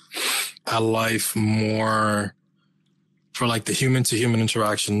at life more for like the human to human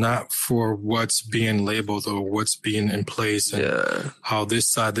interaction, not for what's being labeled or what's being in place and how this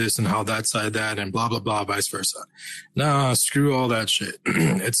side this and how that side that and blah, blah, blah, vice versa. Nah, screw all that shit.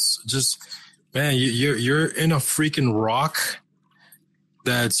 It's just, man, you're in a freaking rock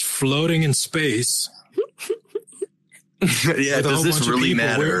that's floating in space. Yeah, does this really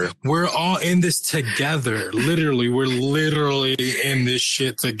matter? We're all in this together. Literally, we're literally in this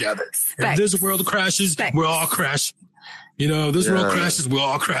shit together. If this world crashes, we're all crashing. You know, this world crashes, we're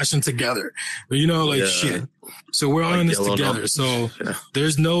all crashing together. You know, like shit. So we're all in this together. So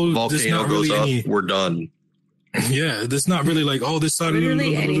there's no volcano goes up, we're done. Yeah, there's not really like, oh, this side.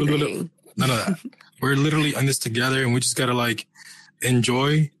 Literally anything. None of that. We're literally in this together, and we just gotta like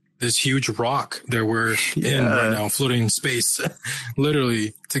enjoy this huge rock that we're in right now, floating in space,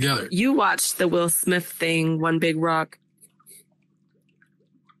 literally together. You watched the Will Smith thing, One Big Rock.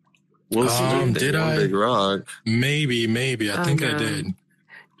 Did I? Big Rock. Maybe. I think I did.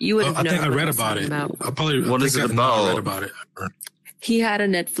 You would have known. I think I read about it. What is it about? I read about it. He had a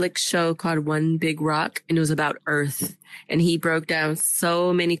Netflix show called One Big Rock, and it was about Earth. And he broke down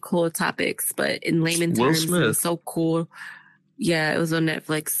so many cool topics, but in layman terms, it was so cool. Yeah, it was on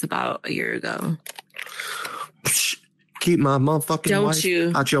Netflix about a year ago. Keep my motherfucking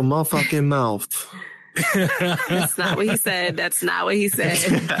wife out your motherfucking mouth. That's not what he said. Nah,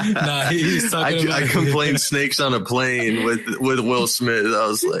 he's talking I complained Snakes on a Plane with Will Smith. I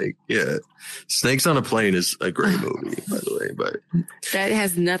was like, yeah, Snakes on a Plane is a great movie, by the way. But that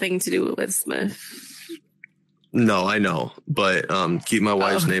has nothing to do with Will Smith. No, I know. But keep my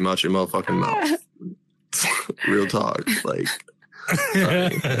wife's name out your motherfucking mouth. Real talk. Like,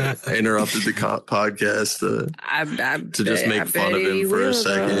 I interrupted the podcast to just make fun of him for a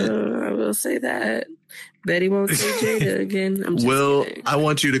second. I will say that. Betty won't say Jada again. Will, I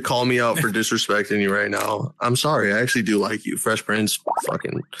want you to call me out for disrespecting you right now. I'm sorry. I actually do like you. Fresh Prince,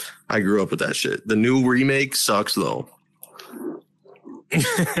 I grew up with that shit. The new remake sucks, though.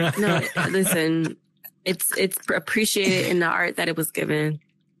 No, listen. It's appreciated in the art that it was given.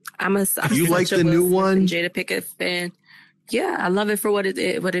 You like the new one? Jada Pinkett fan. Yeah, I love it for what it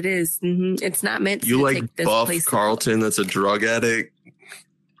is. Mm-hmm. It's not meant to you like take this Buff place Carlton that's a drug addict?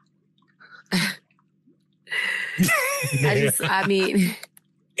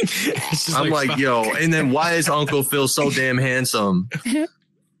 I'm like, yo, and then why is Uncle Phil so damn handsome?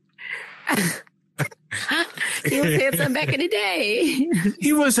 He was handsome back in the day.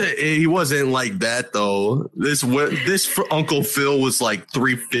 He wasn't like that though. This Uncle Phil was like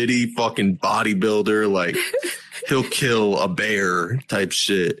 350 fucking bodybuilder, like he'll kill a bear type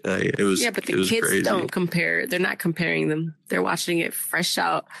shit. It was but the kids crazy. Don't compare. They're not comparing them. They're watching it fresh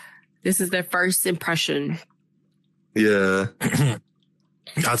out. This is their first impression. Yeah.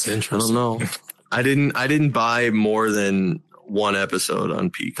 That's interesting. I don't know. I didn't buy more than one episode on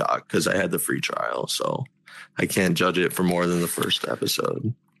Peacock because I had the free trial, so I can't judge it for more than the first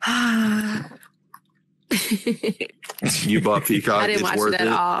episode. You bought Peacock? I didn't watch it at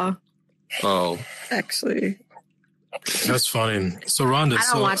all. Oh, actually, that's funny. So Rhonda,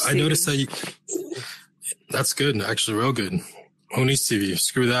 I noticed that that's good. Actually, real good. Who needs TV?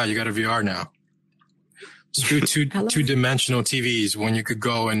 Screw that. You got a VR now. Screw two-dimensional TVs when you could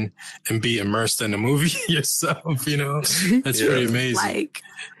go and be immersed in a movie yourself, you know? That's pretty amazing.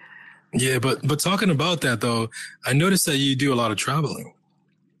 Yeah, but talking about that though, I noticed that you do a lot of traveling.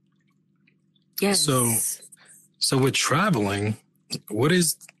 Yes. So with traveling, what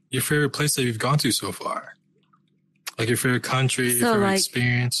is your favorite place that you've gone to so far? Like your favorite country, your favorite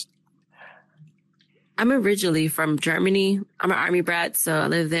experience? I'm originally from Germany. I'm an Army brat, so I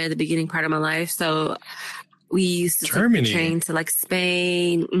lived there the beginning part of my life. So we used to take the train to like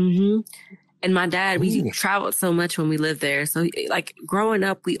Spain. Mm-hmm. And my dad, we traveled so much when we lived there. So like growing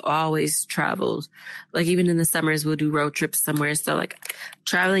up, we always traveled. Like even in the summers, we'll do road trips somewhere. So like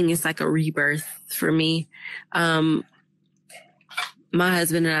traveling is like a rebirth for me. My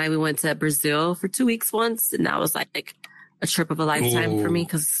husband and I, we went to Brazil for 2 weeks once. And that was like a trip of a lifetime for me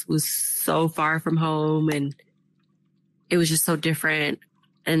because it was so far from home and it was just so different.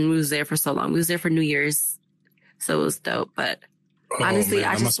 And we was there for so long. We was there for New Year's. So it was dope. But Honestly, man,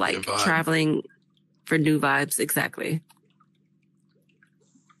 I that just must be a like vibe. traveling for new vibes. Exactly.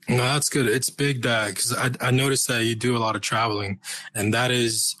 No, that's good. It's big that because I noticed that you do a lot of traveling, and that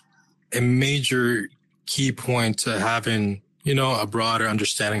is a major key point to having, you know, a broader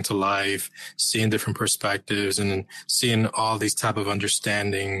understanding to life, seeing different perspectives, and then seeing all these type of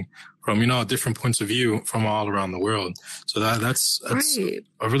understanding from, you know, different points of view from all around the world. So that's Right.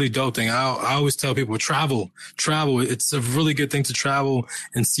 a really dope thing. I always tell people travel. It's a really good thing to travel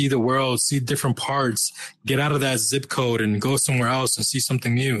and see the world, see different parts, get out of that zip code and go somewhere else and see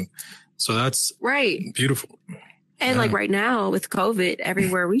something new. So that's Right. beautiful. And like right now with COVID,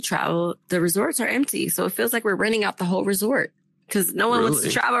 everywhere we travel, the resorts are empty. So it feels like we're renting out the whole resort because no one wants to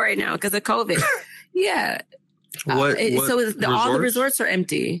Really? travel right now because of COVID. Yeah. What All the resorts are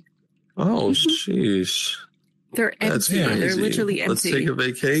empty. Oh, jeez. They're That's empty. crazy. They're literally empty. Let's take a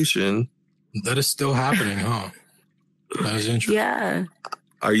vacation. That is still happening, huh? That is interesting. Yeah.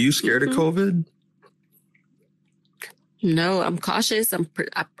 Are you scared of COVID? No, I'm cautious. I'm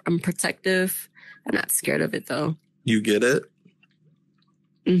protective. I'm not scared of it though. You get it?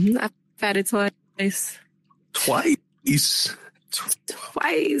 I've had it twice. Twice?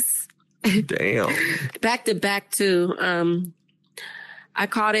 Twice. Damn. Back to back too. I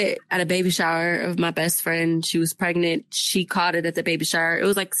caught it at a baby shower of my best friend. She was pregnant. She caught it at the baby shower. It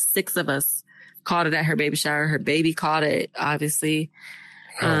was like 6 of us caught it at her baby shower. Her baby caught it, obviously.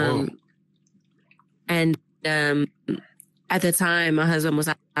 And at the time, my husband was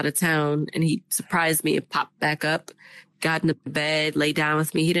out of town and he surprised me and popped back up, got in the bed, laid down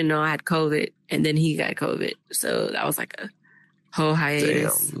with me. He didn't know I had COVID and then he got COVID. So that was like a whole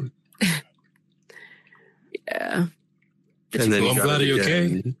hiatus. Damn. Yeah. And then I'm glad you're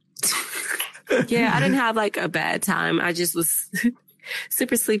okay. Yeah, I didn't have like a bad time. I just was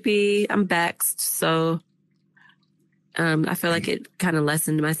super sleepy. I'm vexed. So I feel like it kind of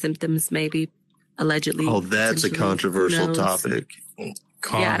lessened my symptoms, maybe, allegedly. Oh, that's a controversial topic.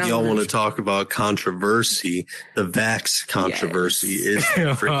 Yeah, y'all want to talk about controversy? The vax controversy is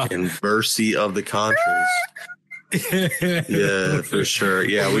freaking versy of the contras. Yeah, for sure.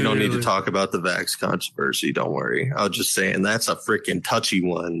 Yeah, we don't need to talk about the vax controversy. Don't worry. I was just saying that's a freaking touchy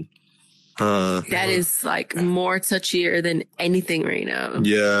one. That is like more touchier than anything right now.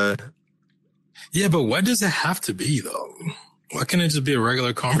 Yeah. Yeah, but what does it have to be though? Why can't it just be a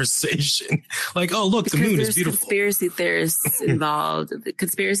regular conversation? Like, oh, look, the moon is beautiful. Conspiracy theorists involved. The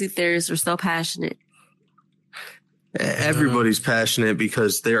conspiracy theorists are so passionate. Everybody's passionate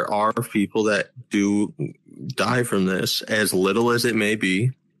because there are people that do die from this, as little as it may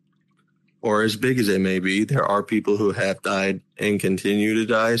be, or as big as it may be. There are people who have died and continue to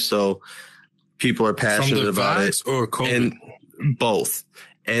die. So people are passionate about it. Or COVID? And both.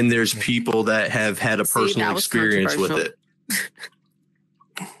 And there's people that have had a personal experience with it.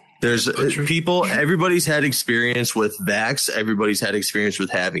 There's people, everybody's had experience with vax. Everybody's had experience with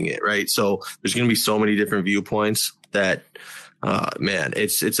having it, right? So there's going to be so many different viewpoints that, man,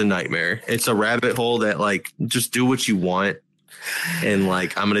 it's a nightmare. It's a rabbit hole that like, just do what you want. And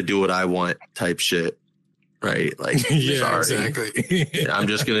like, I'm going to do what I want type shit. Right. Like, yeah, exactly. I'm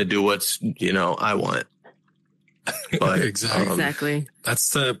just going to do what's, I want. But exactly. That's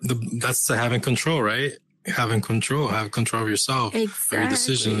the having control, right? Have control of yourself, every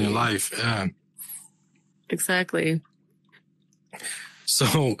decision in your life. Yeah, exactly. So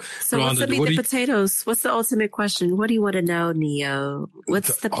Rhonda, what's the meat and potatoes? What's the ultimate question? What do you want to know, Neo?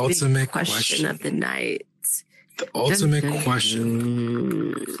 What's the ultimate question of the night? The ultimate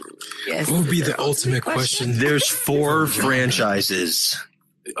question. Yes. What would be the ultimate question? There's 4 franchises.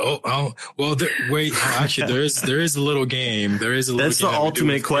 Oh, well, wait, actually, there is a little game. That's the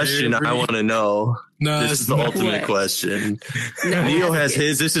ultimate question I want to know. No, this is the ultimate question. Neo has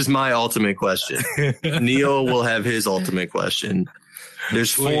his. This is my ultimate question. Neo will have his ultimate question.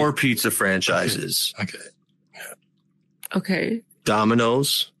 There's 4 pizza franchises. Okay.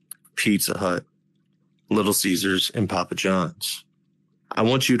 Domino's, Pizza Hut, Little Caesars, and Papa John's. I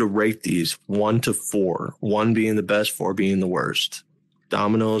want you to rate these 1 to 4. 1 being the best, 4 being the worst.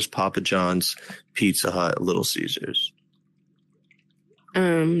 Domino's, Papa John's, Pizza Hut, Little Caesars.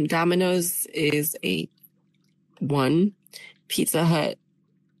 Domino's is a 1. Pizza Hut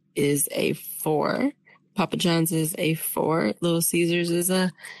is a 4. Papa John's is a 4. Little Caesars is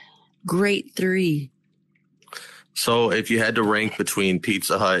a great 3. So if you had to rank between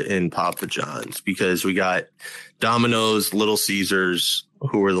Pizza Hut and Papa John's, because we got Domino's, Little Caesars,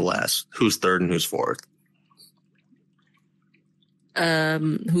 who were the last? Who's third and who's fourth?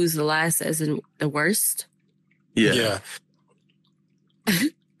 Who's the last as in the worst? Yeah.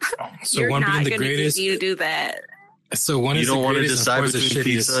 So one being the greatest. You do that. So one you is don't the want to greatest, decide and four is the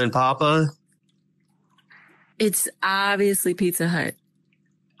between pizza shittiest. and Papa? It's obviously Pizza Hut.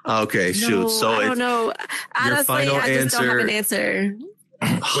 Okay, shoot. No, So I don't know. Honestly, final I just don't have an answer.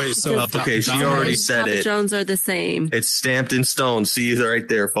 Wait, so okay, she Domino's- already said Papa it. John's are the same. It's stamped in stone. See right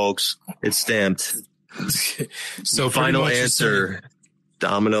there, folks. It's stamped. So Final pretty much answer: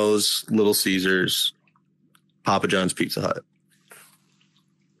 Domino's, Little Caesars, Papa John's, Pizza Hut.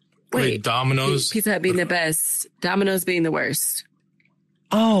 Wait, Domino's. Pizza Hut being the best, Domino's being the worst.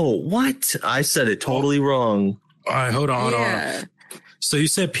 Oh, what? I said it totally wrong. All right, hold on. So you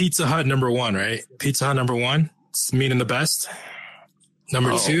said Pizza Hut number 1, right? Pizza Hut number 1, it's meaning the best.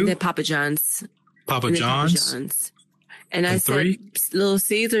 Number 2, Then Papa John's. Papa And then John's. And I And said 3? Little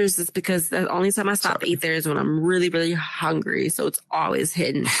Caesars is because the only time I stop to eat there is when I'm really, really hungry. So it's always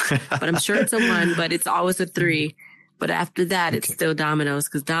hidden. But I'm sure it's a 1, but it's always a 3. But after that, it's still Domino's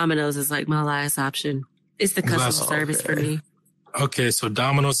because Domino's is like my last option. It's the customer service for me. Okay, so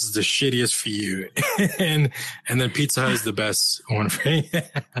Domino's is the shittiest for you, and then Pizza Hut is the best one for me.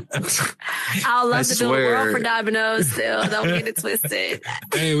 I'll love to build a swear. world for Domino's still. Don't get it twisted.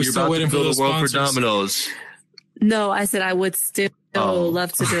 Hey, we're You're still about waiting to for build those a world for sponsors. Domino's. No, I said I would still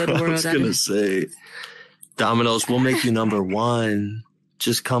love to build a I world. was gonna say, Domino's, we'll make you number 1.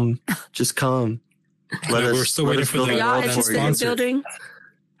 Just come. We're still waiting for build the a Y'all world interested for in you. building?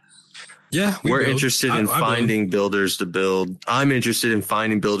 Yeah, We're build. interested in I build. finding builders to build. I'm interested in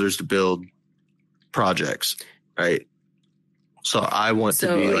finding builders to build projects, right? So I want to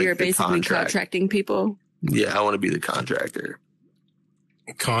So be like you're the basically contract. contracting people? Yeah, I want to be the contractor.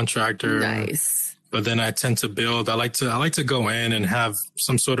 contractor. Nice. But then I tend to build. I like to go in and have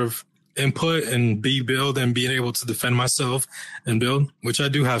some sort of input and build and being able to defend myself and build, which I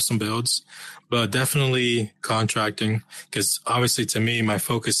do have some builds, but definitely contracting, because obviously to me, my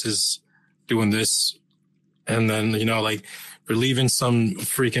focus is doing this. And then, like relieving some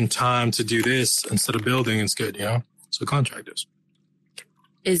freaking time to do this instead of building is good, So contractors.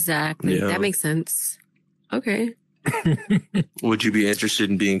 Exactly. Yeah. That makes sense. Okay. Would you be interested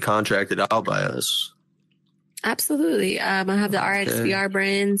in being contracted out by us? Absolutely. I have the RXBR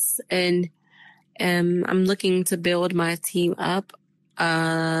brands, and I'm looking to build my team up.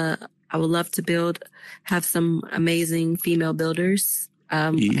 I would love to have some amazing female builders. I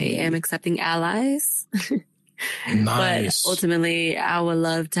am accepting allies. Nice. But ultimately, I would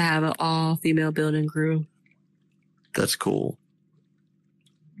love to have an all-female building crew. That's cool.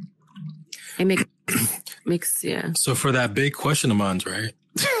 It makes yeah. So for that big question of mine, right?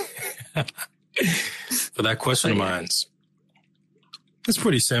 For that question of mine, it's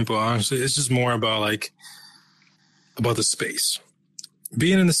pretty simple, honestly. It's just more about the space.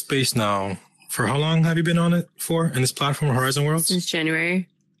 Being in the space now, for how long have you been on it for in this platform, Horizon Worlds? Since January.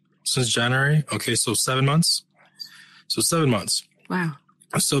 Since January? Okay, so 7 months. So 7 months. Wow.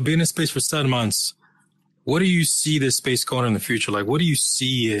 So being in space for 7 months, what do you see this space going in the future? Like, what do you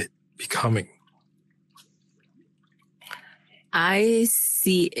see it becoming? I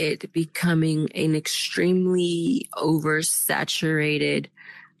see it becoming an extremely oversaturated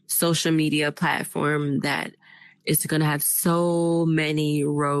social media platform that is going to have so many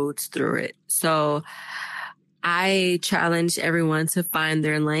roads through it. So I challenge everyone to find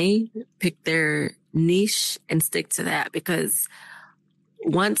their lane, pick their niche, and stick to that, because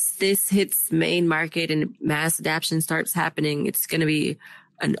once this hits main market and mass adoption starts happening, it's going to be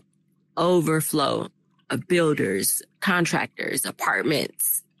an overflow of builders, contractors,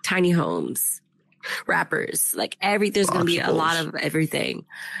 apartments, tiny homes, rappers, there's going to be a lot of everything.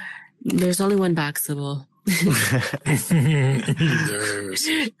 There's only one Boxable. There's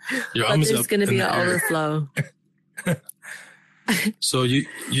going to be an overflow. So your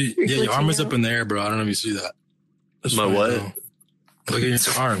arm is up in the air, bro. I don't know if you see that. That's My right, what? bro. Look at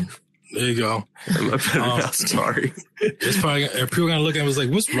your arm. There you go. Sorry. It's probably people gonna look at me and was like,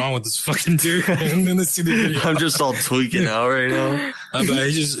 "What's wrong with this fucking dude?" And then they see the video. I'm just all tweaking out right now. I bet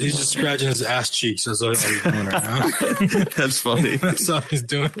he's just scratching his ass cheeks. That's all he's doing right now. That's funny. That's all he's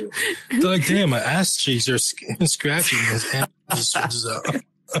doing. They're like, damn, my ass cheeks are scratching. His hand just stretches out.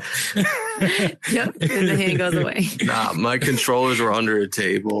 Yep, and the hand goes away. Nah, my controllers were under a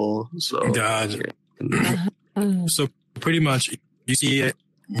table. So God. So pretty much you see it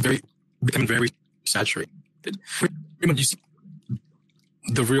becoming very saturated. Pretty much you see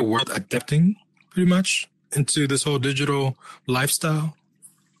the real world adapting pretty much into this whole digital lifestyle,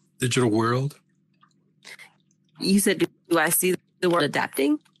 digital world. You said, do I see the world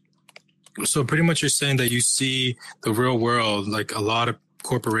adapting? So pretty much you're saying that you see the real world, like a lot of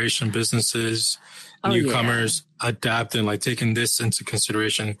corporation businesses, newcomers adapting, taking this into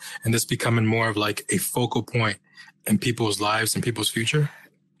consideration, and this becoming more of a focal point in people's lives and people's future?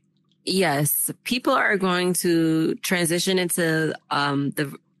 Yes, people are going to transition into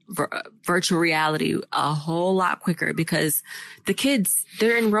the virtual reality a whole lot quicker because the kids,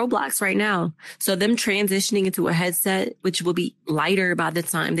 they're in Roblox right now. So them transitioning into a headset, which will be lighter by the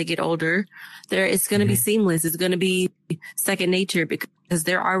time they get older, it's going to be seamless. It's going to be second nature because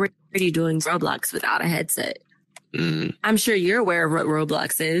they're already doing Roblox without a headset. I'm sure you're aware of what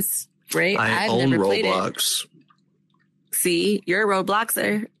Roblox is, right? I've own never played Roblox. See, you're a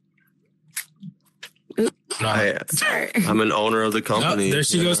Robloxer. I'm an owner of the company. Oh, there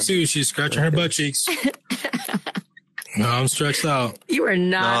she goes too. She's scratching her butt cheeks. No, I'm stretched out. You are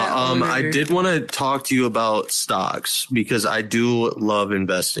not. I did want to talk to you about stocks because I do love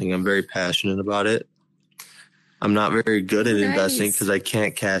investing. I'm very passionate about it. I'm not very good at investing because I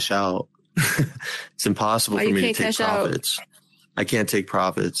can't cash out. It's impossible for me to take profits. I can't take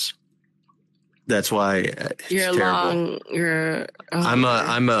profits. That's why you're long.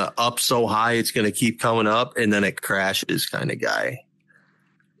 I'm a up so high it's gonna keep coming up and then it crashes kind of guy.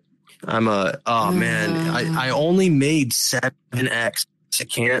 Man, I only made 7x. I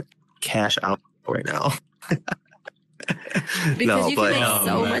can't cash out right now. Because you can make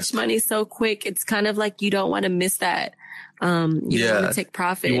so much money so quick. It's kind of like you don't want to miss that. You don't want to take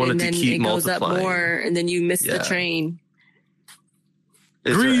profit and then it goes up more and then you miss the train.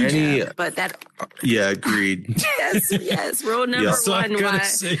 Is there any? But that. Yeah, agreed. Yes. Rule number one: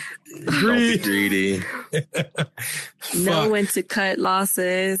 greedy. Know when to cut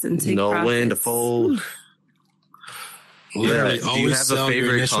losses and take know profits. When to fold. Literally, do you have a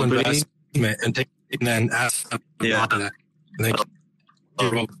favorite company? And take and then ask that. It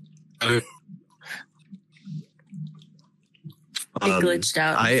glitched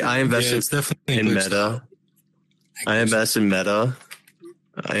out. I invest in Meta. I invest in Meta.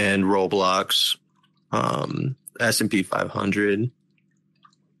 And Roblox, S&P 500.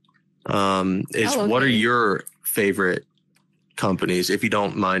 What are your favorite companies, if you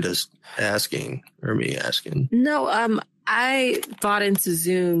don't mind us asking or me asking? No, I bought into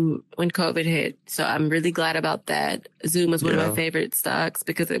Zoom when COVID hit, so I'm really glad about that. Zoom was one of my favorite stocks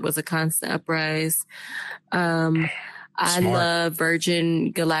because it was a constant uprise. I love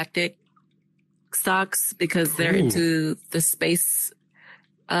Virgin Galactic stocks because they're into the space.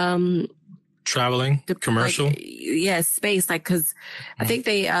 Traveling, commercial. Space. Cause I think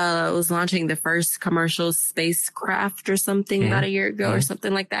they, was launching the first commercial spacecraft or something about a year ago or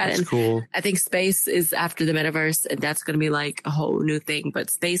something like that. That's cool. I think space is after the metaverse and that's going to be like a whole new thing, but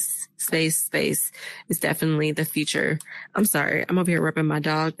space is definitely the future. I'm sorry. I'm over here rubbing my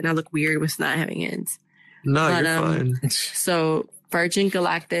dog and I look weird with not having hands. No, you're fine. So Virgin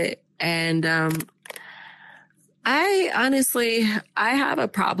Galactic and, I have a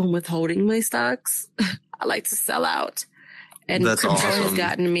problem with holding my stocks. I like to sell out. And that's crypto awesome. has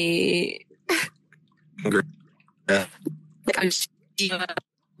gotten me. Yeah. It's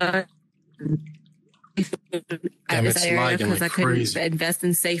lagging because I couldn't invest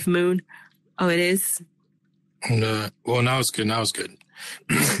in Safe Moon. Oh, it is? No. Well, now it's good.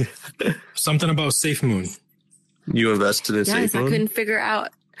 Something about Safe Moon. You invested in Safe Moon?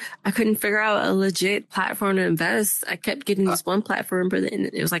 I couldn't figure out a legit platform to invest. I kept getting this one platform, but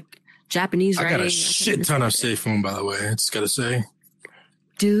it was like Japanese writing. I got a shit ton of Safe Moon, by the way. I just gotta say.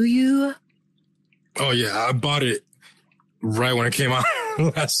 Do you? Oh yeah, I bought it right when it came out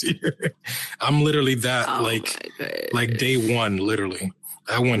last year. I'm literally that like day one. Literally,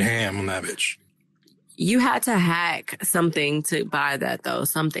 I went ham on that bitch. You had to hack something to buy that though.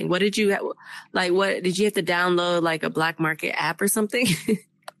 Something. What did you What did you have to download? Like a black market app or something?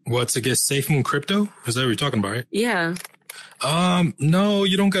 What, to get Safe Moon crypto? Is that what you're talking about, right? Yeah. No,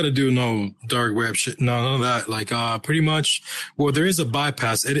 you don't got to do no dark web shit. No, none of that. Pretty much, well, there is a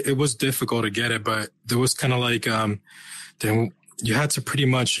bypass. It was difficult to get it, but there was kind of like, then you had to pretty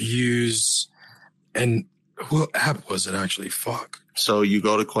much use, and what app was it actually? Fuck. So you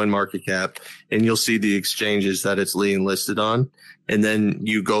go to CoinMarketCap and you'll see the exchanges that it's being listed on. And then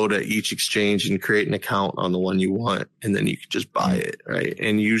you go to each exchange and create an account on the one you want. And then you can just buy it, right?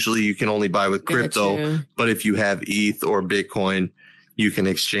 And usually you can only buy with crypto. But if you have ETH or Bitcoin, you can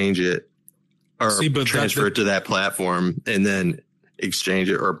exchange it or transfer it to that platform and then exchange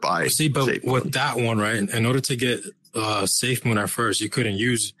it or buy it. See, but with that one, right, in order to get Safe Moon at first, you couldn't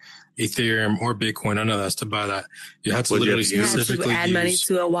use Ethereum or Bitcoin, none of that to buy that. You had to literally specifically add money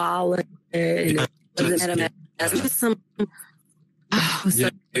to a wallet. You had to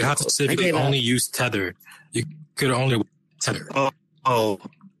specifically only use Tether. You could only Tether. Oh,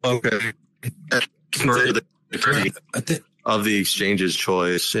 okay. Of the exchange's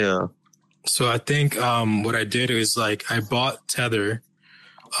choice, yeah. So I think what I did is like I bought Tether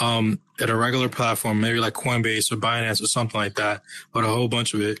at a regular platform, maybe like Coinbase or Binance or something like that, but a whole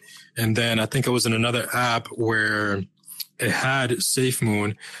bunch of it. And then I think I was in another app where it had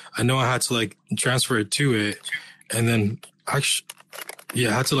SafeMoon. I know I had to like transfer it to it. And then actually,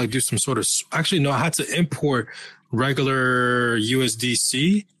 I had to like do some sort of, actually, no, I had to import regular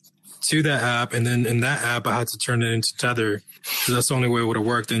USDC to that app. And then in that app, I had to turn it into Tether because that's the only way it would have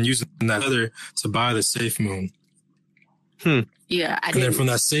worked. And using that Tether to buy the SafeMoon. Yeah, and then from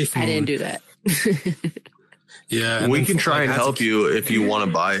that SafeMoon, I didn't do that. Yeah, we can try and help you if you want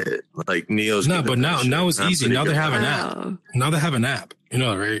to buy it. Like Neo's. No, but now it's easy. Now they have an app. Now they have an app. You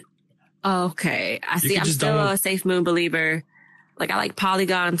know, right? Okay, I see. I'm still a SafeMoon believer. Like I like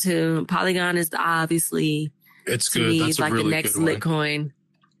Polygon too. Polygon is obviously it's good. That's like a really the next good Litecoin.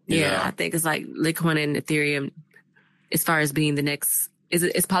 Yeah, I think it's like Litecoin and Ethereum as far as being the next.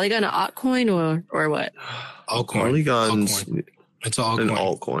 Is Polygon an altcoin or what? Altcoin. Polygon's it's an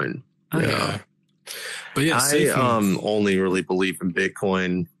altcoin. Okay. Yeah. But yeah, I only really believe in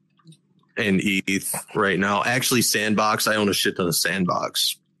Bitcoin and ETH right now. Actually, Sandbox. I own a shit ton of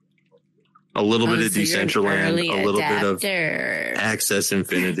Sandbox. A little bit of Decentraland, a little bit of Access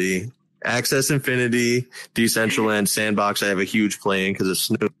Infinity. Access Infinity, Decentraland, Sandbox. I have a huge play in because of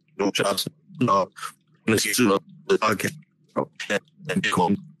Snoop Shops. And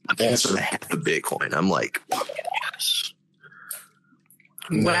Bitcoin. I also have the Bitcoin. I'm like, yes.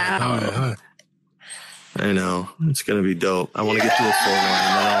 Wow. I know. It's going to be dope. I want to get to a full one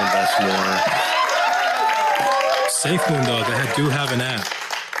and then I'll invest more. SafeMoon, though, they do have an app.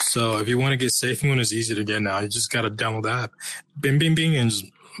 So if you want to get SafeMoon, it's easy to get now. You just got to download the app. Bing, bing, bing, and just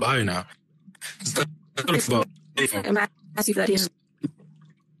buy it now.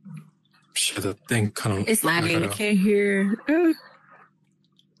 Shit, the thing kind of... It's lagging. I can't hear.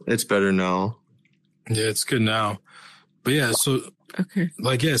 It's better now. Yeah, it's good now. But yeah, so... Okay.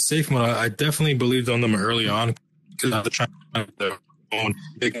 Like, yeah, SafeMoon, I definitely believed on them early on because they're trying to have their own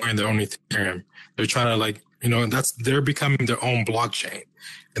Bitcoin, their own Ethereum. They're trying to, like, you know, they're becoming their own blockchain.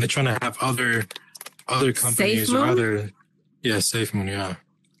 And they're trying to have other companies SafeMoon? or other... Yeah, SafeMoon, yeah.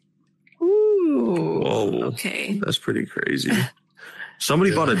 Ooh. Whoa. Okay. That's pretty crazy.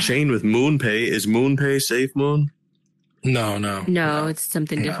 Somebody bought a chain with MoonPay. Is MoonPay SafeMoon? No. It's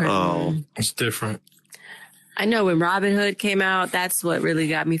something different. Oh. It's different. I know when Robinhood came out, that's what really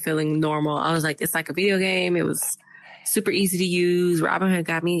got me feeling normal. I was like, it's like a video game. It was super easy to use. Robinhood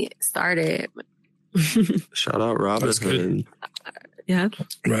got me started. Shout out Robinhood. Yeah.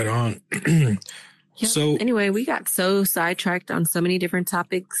 Right on. Yeah. So anyway, we got so sidetracked on so many different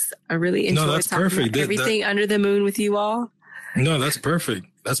topics. I really enjoyed that's talking perfect. about everything under the moon with you all. No, that's perfect.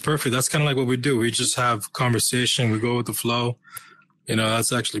 That's perfect. That's kind of like what we do. We just have conversation. We go with the flow. You know,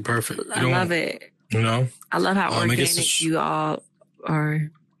 that's actually perfect. I love it. You know? I love how organic you all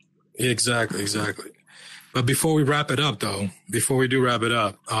are. Exactly. But before we wrap it up, though, is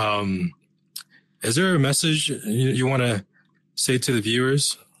there a message you want to say to the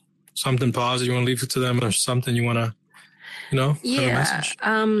viewers? Something positive you want to leave it to them or something you want to, you know, have a message?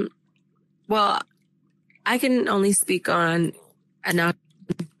 Well, I can only speak on an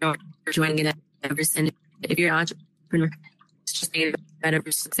joining an Everest. And if you're an entrepreneur, it's just better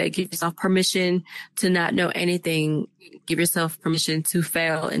say give yourself permission to not know anything. Give yourself permission to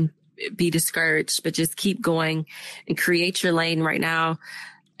fail and be discouraged, but just keep going and create your lane right now.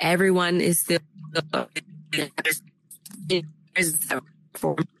 Everyone is still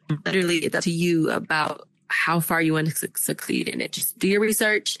literally it's up to you about how far you want to succeed in it. Just do your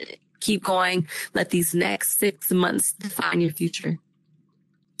research, keep going. Let these next 6 months define your future.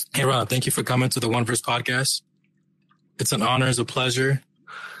 Hey, Ron, thank you for coming to the 1Verse podcast. It's an honor. It's a pleasure.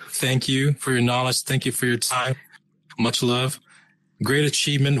 Thank you for your knowledge. Thank you for your time. Much love. Great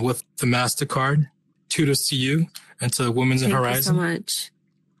achievement with the MasterCard. Kudos to you and to Women's in Horizon. Thank you so much.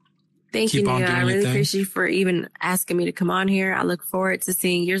 Thank you, Nia. I really appreciate you for even asking me to come on here. I look forward to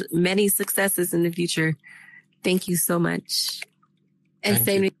seeing your many successes in the future. Thank you so much. And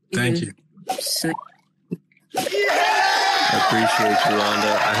same to you. Thank you. I appreciate you,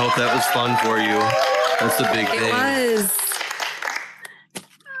 Rhonda. I hope that was fun for you. That's the big thing. It was.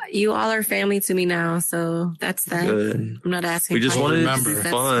 You all are family to me now, so that's that. Good. I'm not asking. We just wanted to remember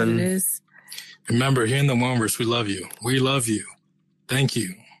fun. Remember, here in the 1Verse, we love you. We love you. Thank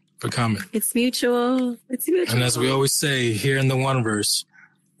you for coming. It's mutual. And as we always say, here in the 1Verse,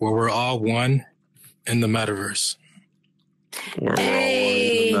 where we're all one in the metaverse. We're all one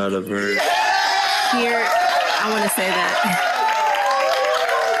in the metaverse. Here, I want to say that.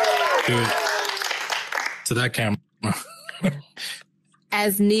 Do it. To that camera.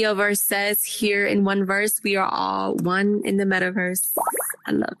 As Neoverse says here in 1Verse, we are all one in the metaverse.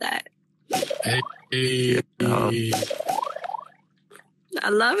 I love that. Hey. I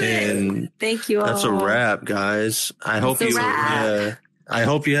love it. Thank you all. That's a wrap, guys. I hope you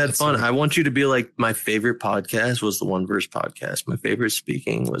had fun. I want you to be like, my favorite podcast was the 1Verse podcast. My favorite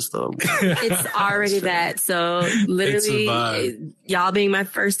speaking was the It's already that. So literally y'all being my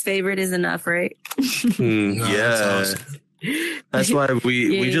first favorite is enough, right? No, yeah. That's why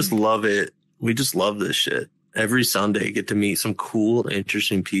we just love it. We just love this shit. Every Sunday get to meet some cool,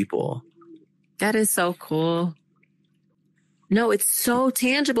 interesting people. That is so cool. No, it's so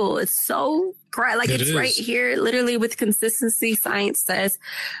tangible. It's so great. Like it's right here, literally with consistency. Science says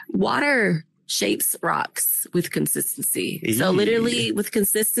water shapes rocks with consistency. So literally with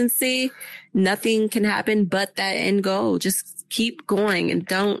consistency, nothing can happen but that end goal. Just keep going and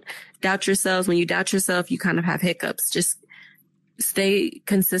don't doubt yourselves. When you doubt yourself, you kind of have hiccups. Just stay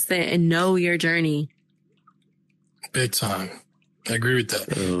consistent and know your journey. Big time. I agree with that.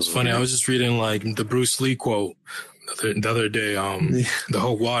 It's funny. I was just reading like the Bruce Lee quote the other day, the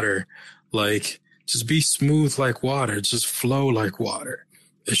whole water, like just be smooth like water, just flow like water.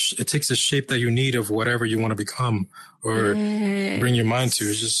 It takes the shape that you need of whatever you want to become or bring your mind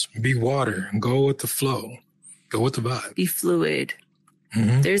to. Just be water and go with the flow, go with the vibe. Be fluid.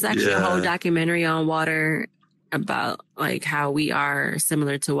 Mm-hmm. There's actually a whole documentary on water about like how we are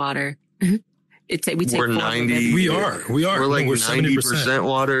similar to water. We're 90. We are. We're like 90%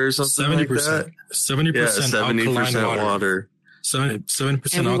 water or something 70%, like that. 70% water.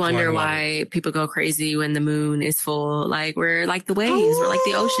 70% And we wonder water. why people go crazy when the moon is full. Like we're like the waves. We're like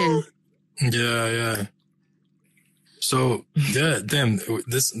the ocean. Yeah. So damn,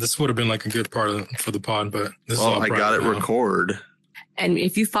 this would have been like a good part for the pod, but this is all I got it record. And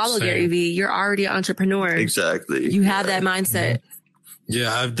if you follow Gary Vee, you're already an entrepreneur. Exactly. You have that mindset. Mm-hmm.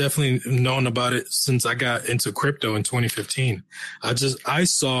 Yeah, I've definitely known about it since I got into crypto in 2015. I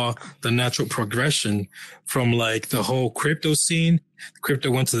saw the natural progression from like the whole crypto scene. Crypto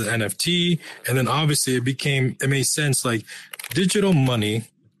went to the NFT, and then obviously it made sense like digital money,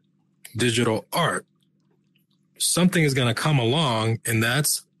 digital art. Something is going to come along, and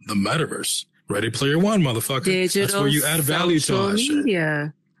that's the metaverse. Ready Player One, motherfucker. Digital, that's where you add value to all that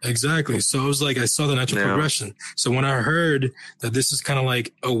shit. Exactly. So it was like I saw the natural progression. So when I heard that this is kind of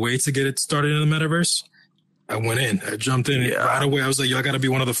like a way to get it started in the metaverse, I went in. I jumped in right away. I was like, yo, I got to be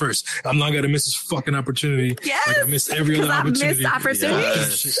one of the first. I'm not going to miss this fucking opportunity. Yes. Like I missed every other opportunity.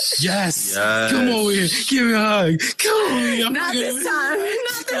 Yes. Come over here. Give me a hug. Come over here. Not this time.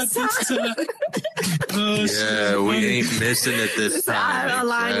 We ain't missing it this time. I'm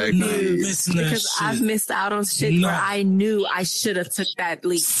aligned with you because I've missed out on shit where I knew I should have took that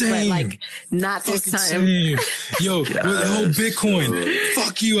leap, but like not this time. Yo, with the whole Bitcoin,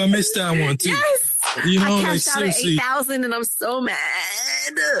 fuck you. I missed that one too. Yes. You know, I cashed out at 8,000 and I'm so mad.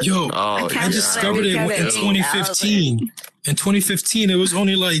 Yo, I discovered it in 2015. In 2015, it was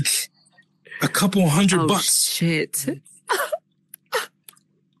only like a couple $100 bucks. Shit.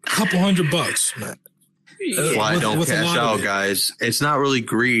 Couple $100 man. That's why I don't cash out, guys. It's not really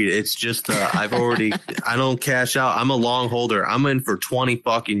greed. It's just I don't cash out. I'm a long holder. I'm in for 20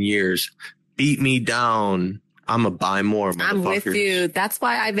 fucking years. Beat me down. I'm going to buy more, motherfuckers. I'm with you. That's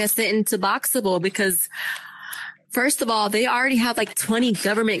why I invested into Boxable because, first of all, they already have like 20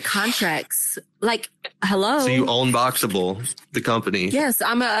 government contracts. Like, hello. So you own Boxable, the company? Yes,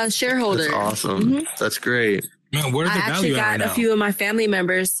 I'm a shareholder. That's awesome. Mm-hmm. That's great. Man, what are the value I actually got a few of my family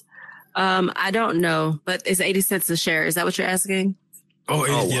members. I don't know, but it's 80 cents a share. Is that what you're asking? Oh,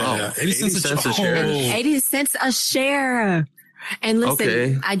 yeah. 80 cents a share. 80 cents a share. And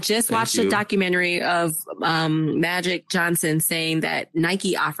listen, I just watched a documentary of Magic Johnson saying that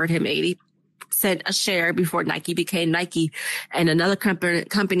Nike offered him 80 cents a share before Nike became Nike, and another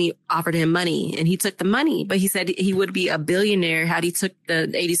company offered him money, and he took the money. But he said he would be a billionaire had he took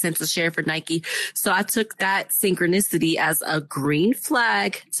the 80 cents a share for Nike. So I took that synchronicity as a green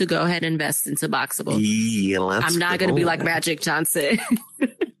flag to go ahead and invest into Boxable. I'm not going to be like Magic Johnson.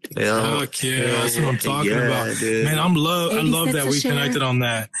 Fuck yeah, that's what I'm talking about. Dude. Man, I love that we connected on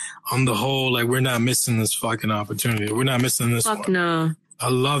that. On the whole, like we're not missing this fucking opportunity. We're not missing this one. No. I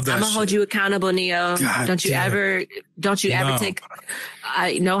love that. I'm gonna hold you accountable, Neo. Don't you ever take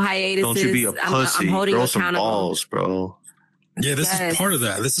no hiatuses. Don't you be a pussy. I'm holding Throw you some accountable. balls, bro. Yeah, this is part of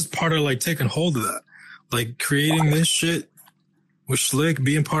that. This is part of like taking hold of that. Like creating this shit with Schlick,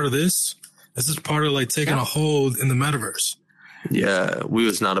 being part of this. This is part of like taking a hold in the metaverse. Yeah, we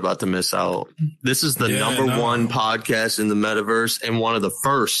was not about to miss out. This is the number one podcast in the metaverse and one of the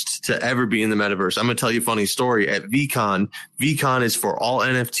first to ever be in the metaverse. I'm going to tell you a funny story. At VCon is for all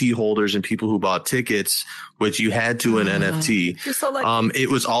NFT holders and people who bought tickets, which you had to an NFT. So it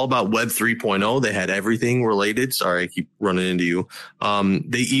was all about Web 3.0. They had everything related. Sorry, I keep running into you.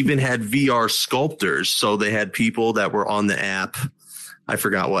 They even had VR sculptors. So they had people that were on the app. I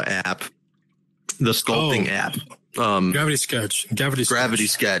forgot what app. The sculpting app. Gravity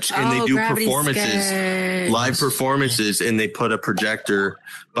Sketch, and they do performances, live performances, and they put a projector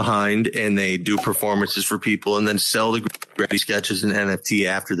behind and they do performances for people and then sell the Gravity Sketches and NFT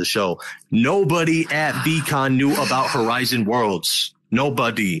after the show. Nobody at VCon knew about Horizon Worlds.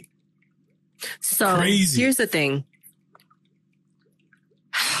 Nobody. So here's the thing.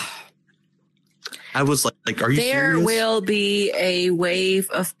 I was like, are you serious? There will be a wave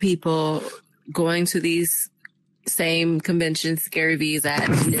of people going to these same conventions Gary V's at,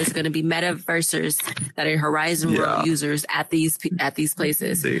 and there's going to be metaversers that are Horizon World users at these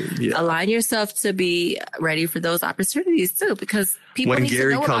places. Align yourself to be ready for those opportunities too, because people when need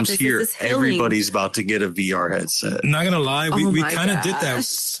Gary to know comes about here, everybody's about to get a VR headset. Not gonna lie, we kind of did that.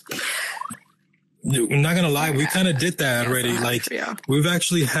 I'm not gonna lie, we kind of did that already. We've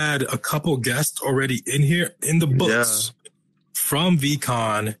actually had a couple guests already in here in the books from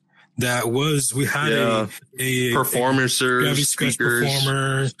VCon. We had a performers,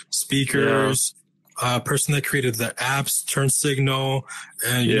 speakers, person that created the apps, Turn Signal,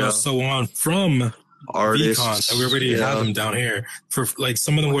 and so on from artists. VCon. We already have them down here for like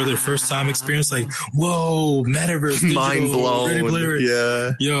some of them were their first time experience. Like, whoa, metaverse, digital, mind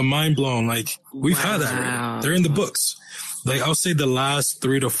blown, mind blown. Like we've had that already. They're in the books. Like I'll say the last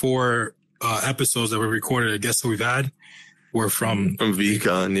 3 to 4 episodes that were recorded, I guess that we've had. Were from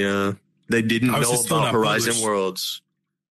VCon, They didn't know about Horizon Worlds.